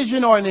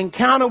vision or an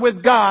encounter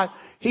with God,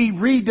 He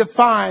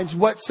redefines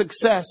what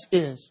success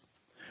is.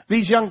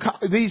 These young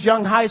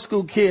high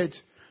school kids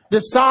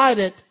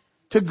decided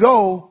to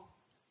go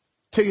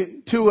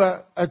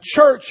to a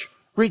church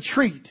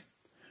retreat.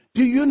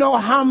 Do you know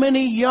how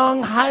many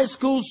young high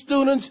school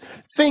students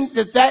think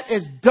that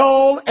is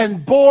dull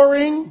and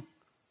boring?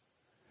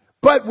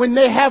 But when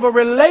they have a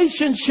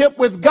relationship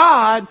with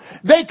God,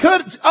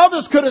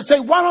 others could have said,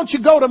 why don't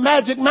you go to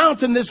Magic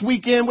Mountain this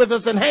weekend with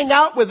us and hang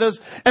out with us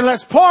and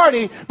let's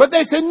party? But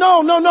they said,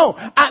 no.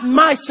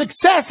 My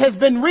success has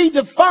been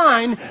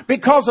redefined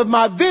because of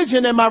my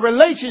vision and my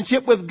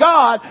relationship with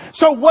God.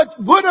 So what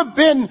would have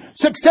been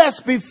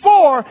success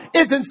before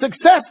isn't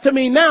success to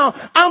me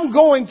now. I'm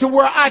going to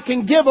where I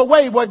can give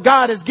away what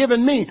God has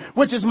given me,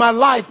 which is my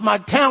life, my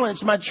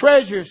talents, my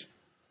treasures,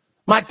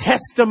 my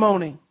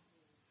testimony.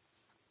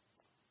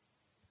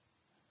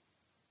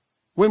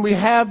 When we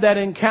have that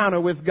encounter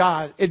with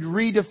God, it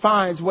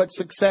redefines what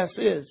success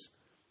is.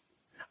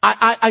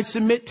 I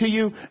submit to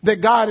you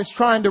that God is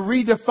trying to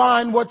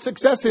redefine what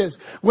success is.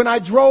 When I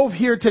drove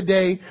here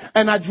today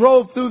and I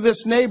drove through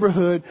this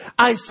neighborhood,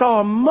 I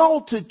saw a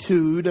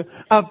multitude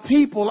of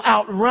people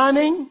out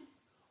running,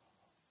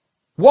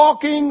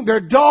 walking their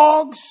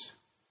dogs.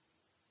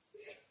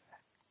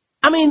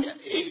 I mean,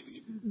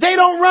 they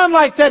don't run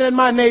like that in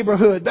my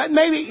neighborhood.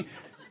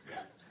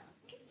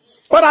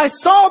 But I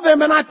saw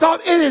them and I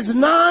thought, it is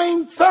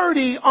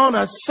 9:30 on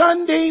a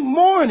Sunday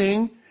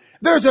morning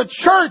There's a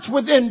church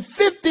within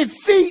 50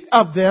 feet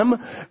of them,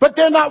 but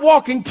they're not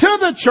walking to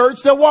the church.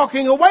 They're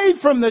walking away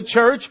from the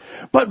church.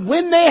 But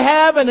when they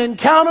have an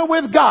encounter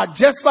with God,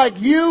 just like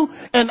you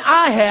and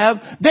I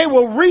have, they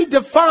will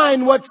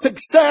redefine what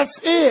success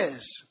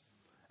is.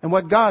 And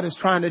what God is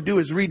trying to do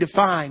is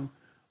redefine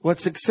what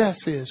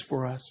success is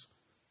for us.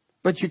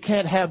 But you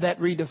can't have that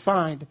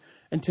redefined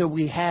until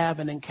we have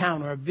an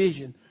encounter, a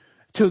vision,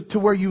 to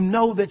where you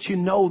know that you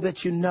know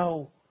that you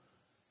know.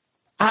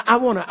 I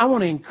want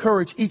to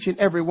encourage each and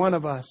every one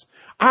of us.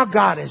 Our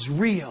God is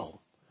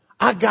real.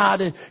 Our God,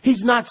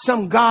 He's not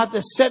some God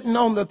that's sitting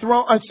on the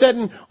throne,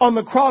 sitting on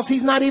the cross.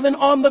 He's not even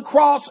on the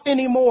cross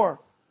anymore.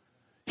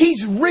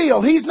 He's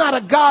real. He's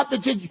not a God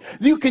that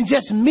you can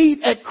just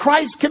meet at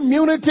Christ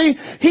Community.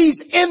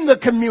 He's in the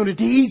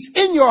community. He's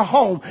in your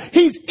home.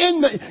 He's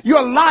in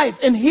your life.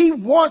 And He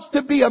wants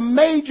to be a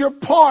major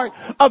part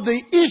of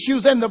the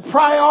issues and the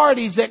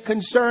priorities that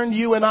concern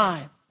you and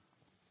I.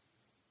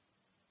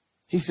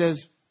 He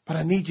says, but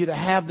I need you to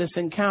have this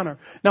encounter.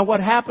 Now what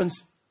happens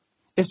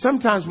is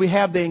sometimes we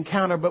have the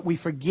encounter, but we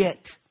forget.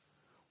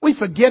 We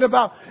forget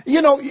about,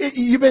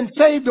 you've been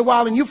saved a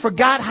while and you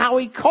forgot how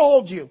He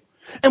called you.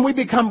 And we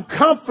become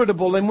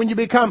comfortable. And when you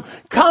become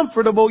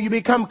comfortable, you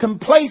become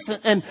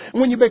complacent. And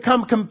when you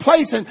become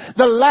complacent,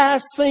 the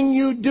last thing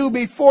you do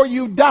before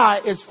you die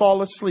is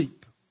fall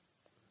asleep.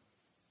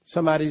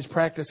 Somebody's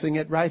practicing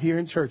it right here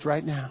in church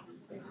right now.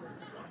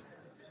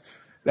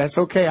 That's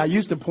okay. I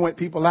used to point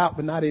people out,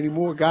 but not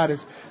anymore. God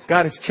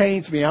has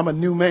changed me. I'm a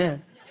new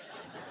man.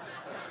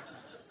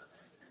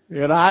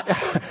 And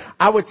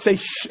I would say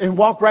shh and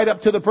walk right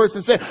up to the person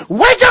and say,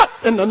 wake up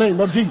in the name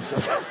of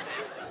Jesus.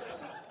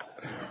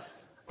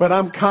 But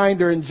I'm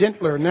kinder and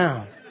gentler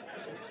now.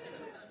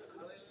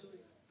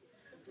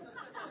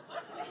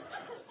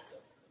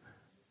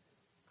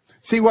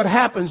 See what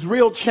happens,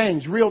 real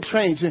change.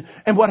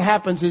 And what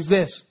happens is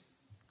this.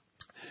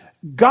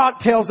 God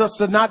tells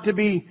us not to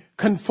be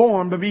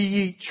conformed, but be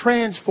ye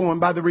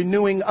transformed by the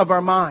renewing of our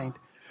mind.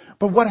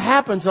 But what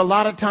happens a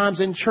lot of times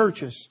in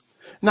churches,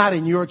 not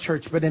in your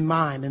church, but in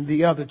mine and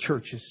the other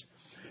churches,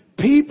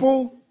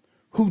 people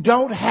who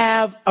don't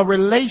have a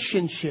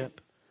relationship,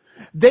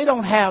 they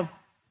don't have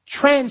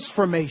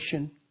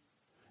transformation,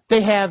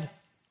 they have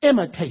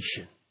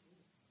imitation.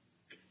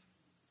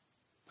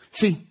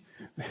 See,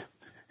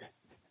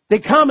 they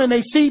come and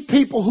they see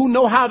people who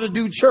know how to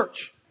do church.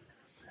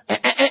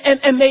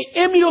 And they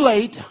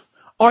emulate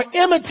or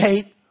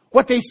imitate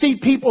what they see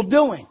people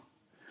doing.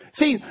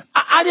 See,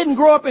 I didn't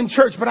grow up in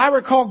church, but I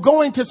recall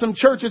going to some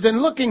churches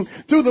and looking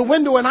through the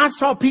window and I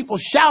saw people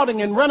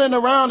shouting and running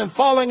around and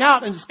falling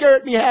out, and it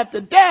scared me half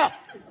to death.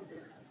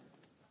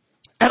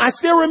 And I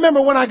still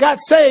remember when I got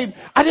saved,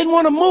 I didn't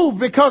want to move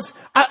because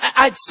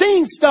I'd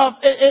seen stuff.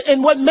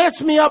 And what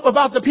messed me up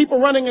about the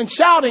people running and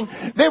shouting,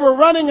 they were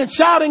running and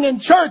shouting in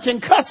church and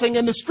cussing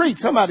in the street.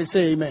 Somebody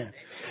say amen.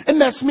 It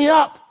messed me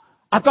up.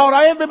 I thought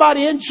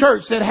everybody in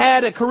church that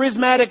had a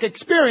charismatic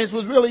experience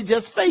was really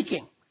just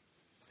faking.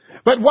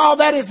 But while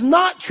that is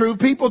not true,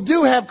 people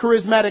do have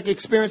charismatic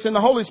experience, and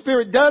the Holy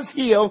Spirit does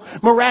heal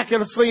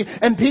miraculously,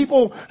 and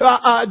people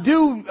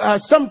do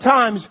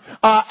sometimes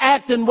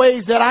act in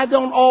ways that I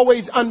don't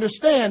always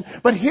understand.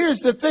 But here's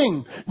the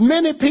thing.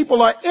 Many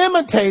people are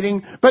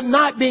imitating, but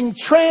not being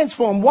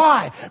transformed.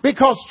 Why?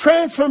 Because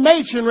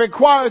transformation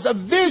requires a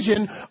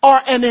vision or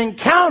an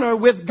encounter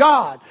with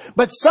God.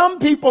 But some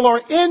people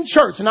are in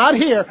church, not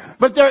here,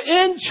 but they're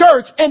in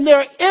church and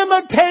they're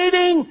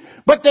imitating,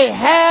 but they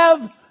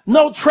have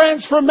no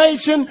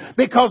transformation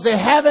because they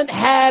haven't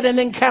had an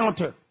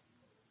encounter.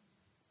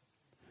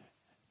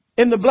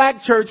 In the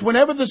black church,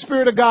 whenever the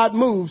Spirit of God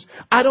moves,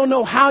 I don't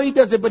know how He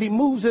does it, but He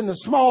moves in the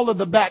small of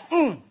the back.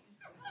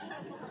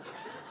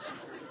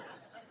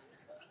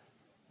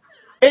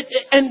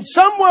 And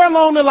somewhere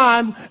along the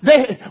line,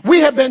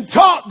 we have been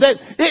taught that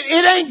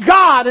it ain't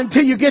God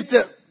until you get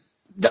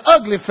the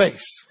ugly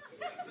face.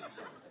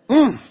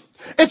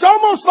 It's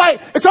almost like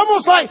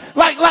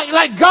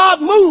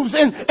God moves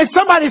and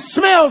somebody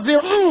smells their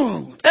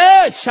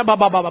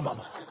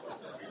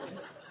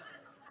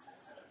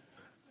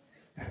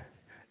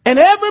and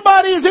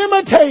everybody is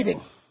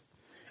imitating.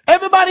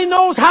 Everybody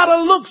knows how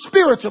to look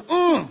spiritual.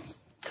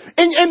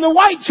 In the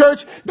white church,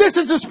 this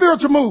is the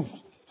spiritual move.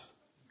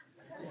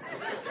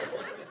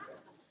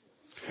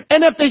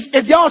 And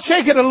if y'all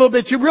shake it a little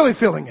bit, you're really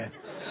feeling it.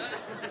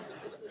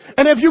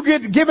 And if you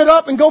give it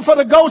up and go for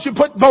the ghost, you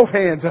put both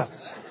hands up.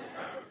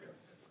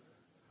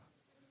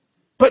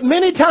 But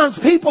many times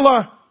people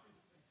are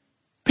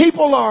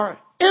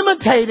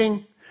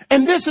imitating,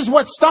 and this is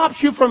what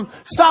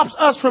stops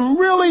us from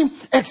really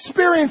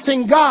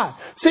experiencing God.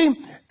 See,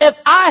 if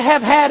I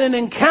have had an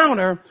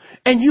encounter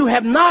and you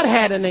have not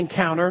had an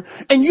encounter,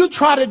 and you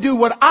try to do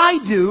what I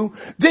do,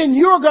 then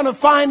you're going to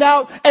find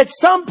out at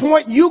some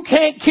point you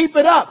can't keep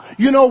it up.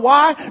 You know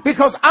why?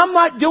 Because I'm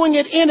not doing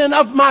it in and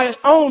of my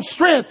own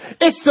strength.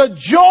 It's the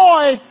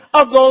joy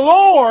of the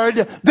Lord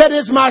that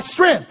is my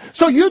strength.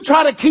 So you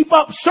try to keep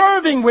up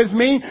serving with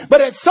me, but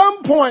at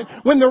some point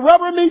when the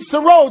rubber meets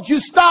the road, you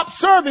stop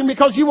serving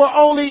because you were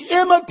only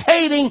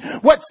imitating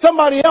what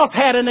somebody else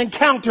had an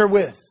encounter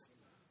with.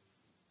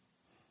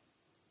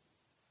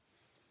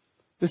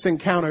 This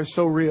encounter is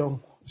so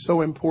real,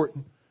 so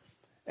important,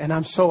 and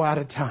I'm so out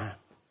of time.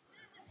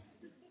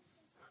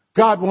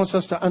 God wants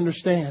us to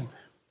understand.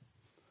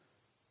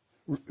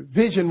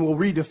 Vision will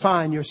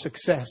redefine your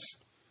success.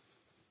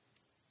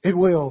 It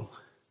will.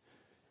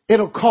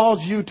 It'll cause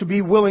you to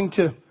be willing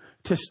to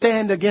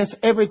stand against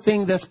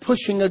everything that's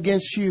pushing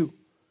against you.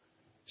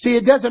 See,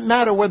 it doesn't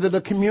matter whether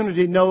the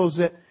community knows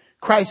that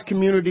Christ's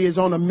community is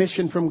on a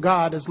mission from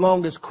God, as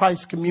long as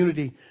Christ's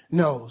community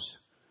knows.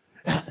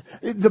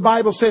 The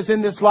Bible says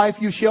in this life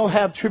you shall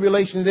have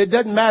tribulations. It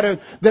doesn't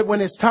matter that when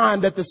it's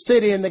time that the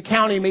city and the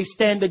county may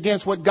stand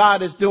against what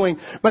God is doing,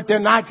 but they're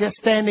not just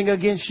standing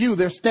against you.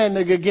 They're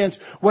standing against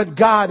what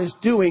God is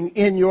doing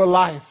in your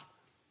life.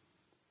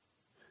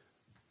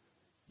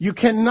 You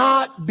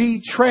cannot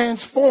be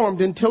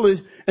transformed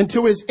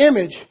into His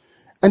image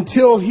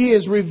until He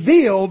is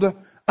revealed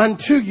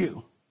unto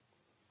you.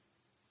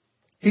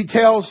 He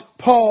tells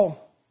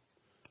Paul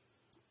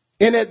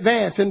in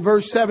advance in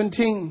verse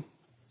 17,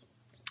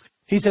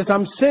 he says,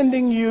 I'm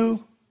sending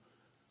you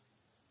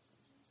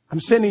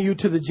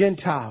to the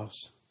Gentiles,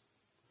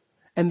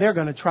 and they're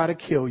going to try to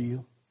kill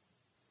you.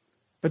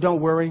 But don't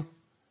worry,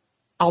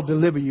 I'll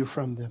deliver you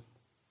from them.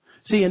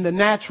 See, in the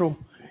natural,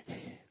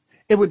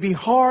 it would be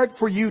hard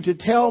for you to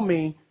tell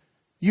me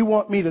you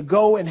want me to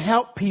go and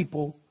help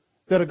people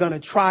that are going to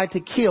try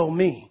to kill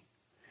me.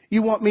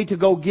 You want me to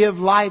go give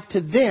life to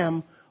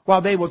them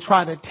while they will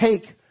try to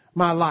take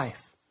my life.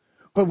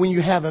 But when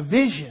you have a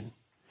vision,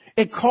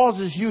 it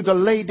causes you to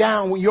lay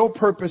down your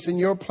purpose and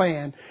your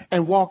plan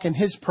and walk in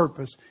His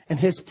purpose and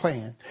His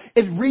plan.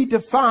 It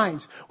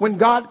redefines. When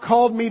God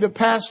called me to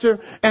pastor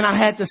and I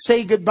had to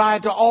say goodbye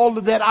to all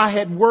of that I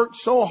had worked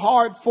so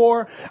hard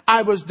for,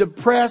 I was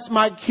depressed.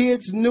 My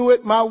kids knew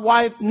it. My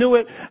wife knew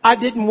it. I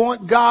didn't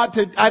want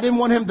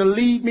Him to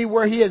lead me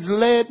where He has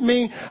led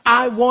me.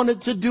 I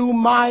wanted to do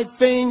my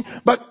thing,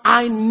 but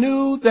I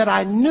knew that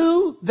I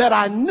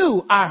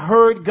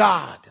heard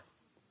God.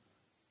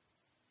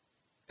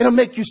 It'll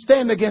make you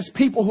stand against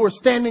people who are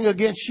standing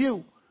against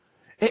you.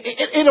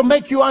 It'll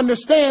make you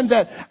understand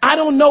that I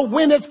don't know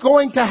when it's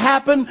going to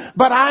happen,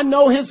 but I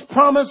know His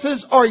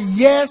promises are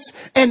yes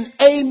and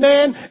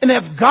amen. And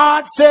if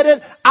God said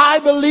it, I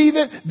believe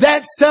it.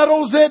 That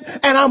settles it.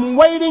 And I'm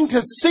waiting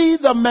to see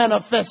the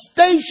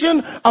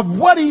manifestation of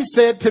what He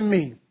said to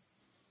me.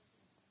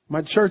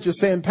 My church is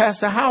saying,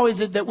 Pastor, how is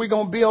it that we're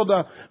going to build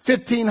a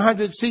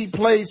 1,500 seat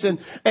place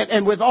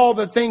and with all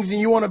the things and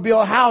you want to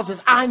build houses?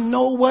 I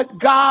know what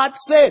God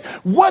said.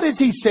 What has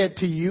He said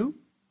to you?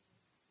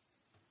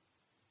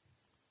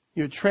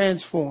 You're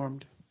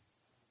transformed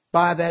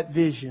by that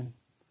vision.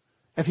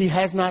 If He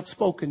has not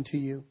spoken to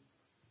you,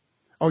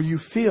 or you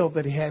feel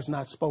that He has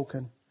not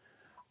spoken,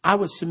 I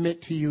would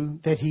submit to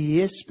you that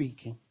He is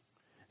speaking,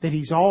 that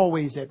He's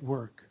always at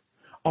work,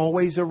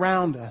 always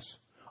around us,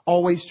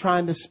 always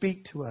trying to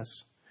speak to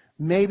us.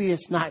 Maybe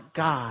it's not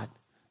God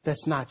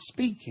that's not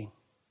speaking.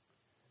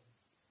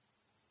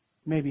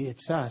 Maybe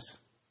it's us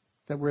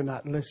that we're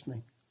not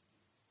listening.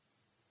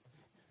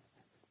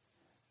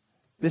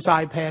 This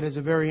iPad is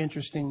a very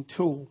interesting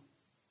tool.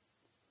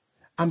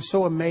 I'm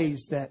so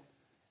amazed that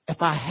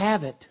if I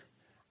have it,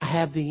 I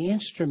have the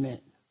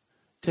instrument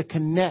to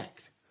connect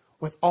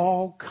with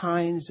all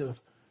kinds of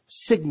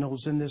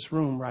signals in this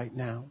room right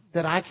now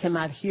that I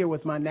cannot hear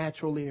with my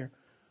natural ear.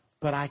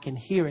 But I can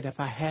hear it if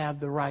I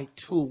have the right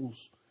tools,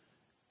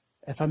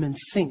 if I'm in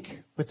sync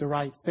with the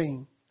right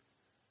thing.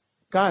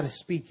 God is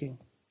speaking.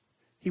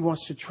 He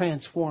wants to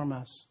transform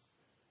us.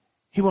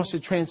 He wants to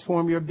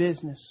transform your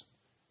business.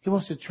 He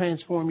wants to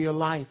transform your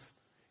life.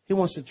 He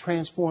wants to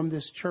transform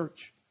this church.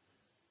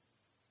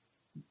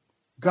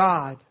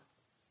 God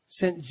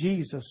sent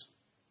Jesus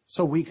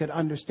so we could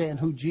understand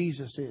who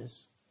Jesus is.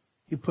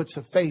 He puts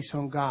a face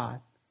on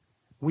God.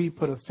 We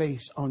put a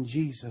face on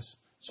Jesus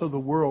so the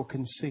world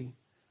can see.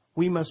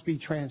 We must be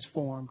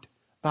transformed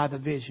by the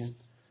vision,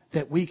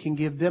 that we can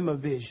give them a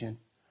vision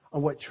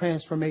of what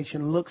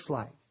transformation looks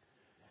like.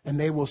 And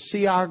they will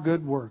see our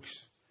good works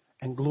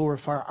and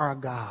glorify our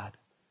God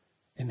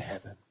in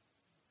heaven.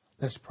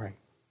 Let's pray.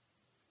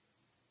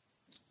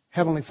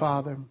 Heavenly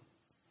Father,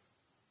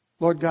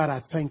 Lord God,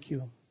 I thank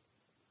you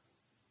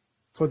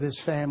for this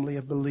family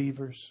of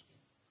believers.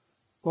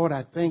 Lord,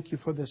 I thank you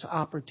for this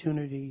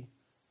opportunity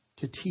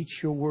to teach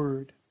your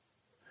word.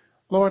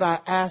 Lord, I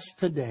ask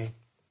today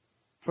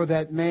for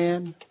that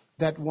man,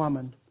 that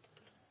woman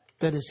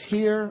that is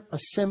here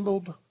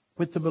assembled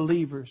with the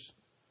believers,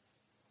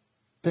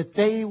 that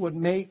they would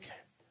make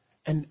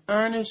an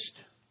earnest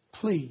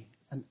plea,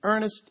 an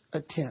earnest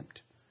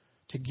attempt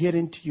to get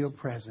into your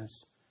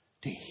presence,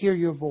 to hear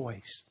your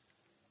voice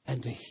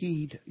and to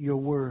heed your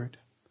word.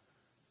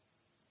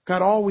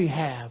 God, all we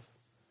have,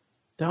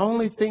 the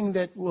only thing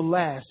that will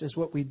last is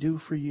what we do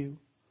for you.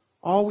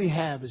 All we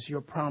have is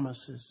your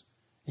promises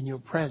and your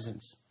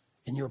presence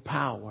and your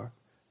power.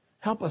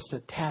 Help us to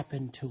tap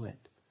into it.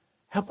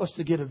 Help us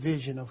to get a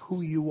vision of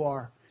who you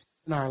are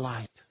in our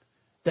life,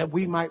 that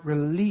we might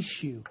release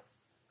you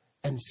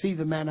and see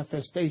the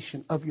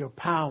manifestation of your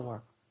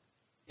power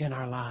in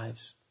our lives.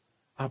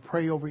 I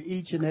pray over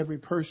each and every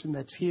person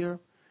that's here.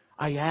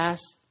 I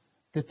ask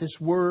that this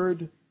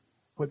word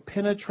would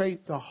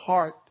penetrate the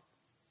heart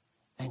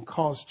and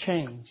cause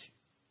change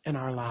in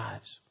our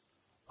lives.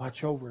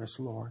 Watch over us,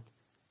 Lord.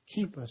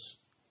 Keep us.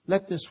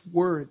 Let this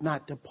word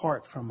not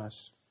depart from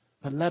us,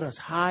 but let us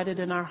hide it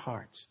in our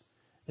hearts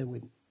that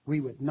we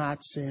would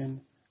not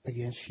sin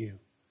against you.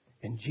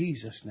 In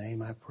Jesus'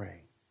 name I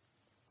pray.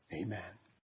 Amen.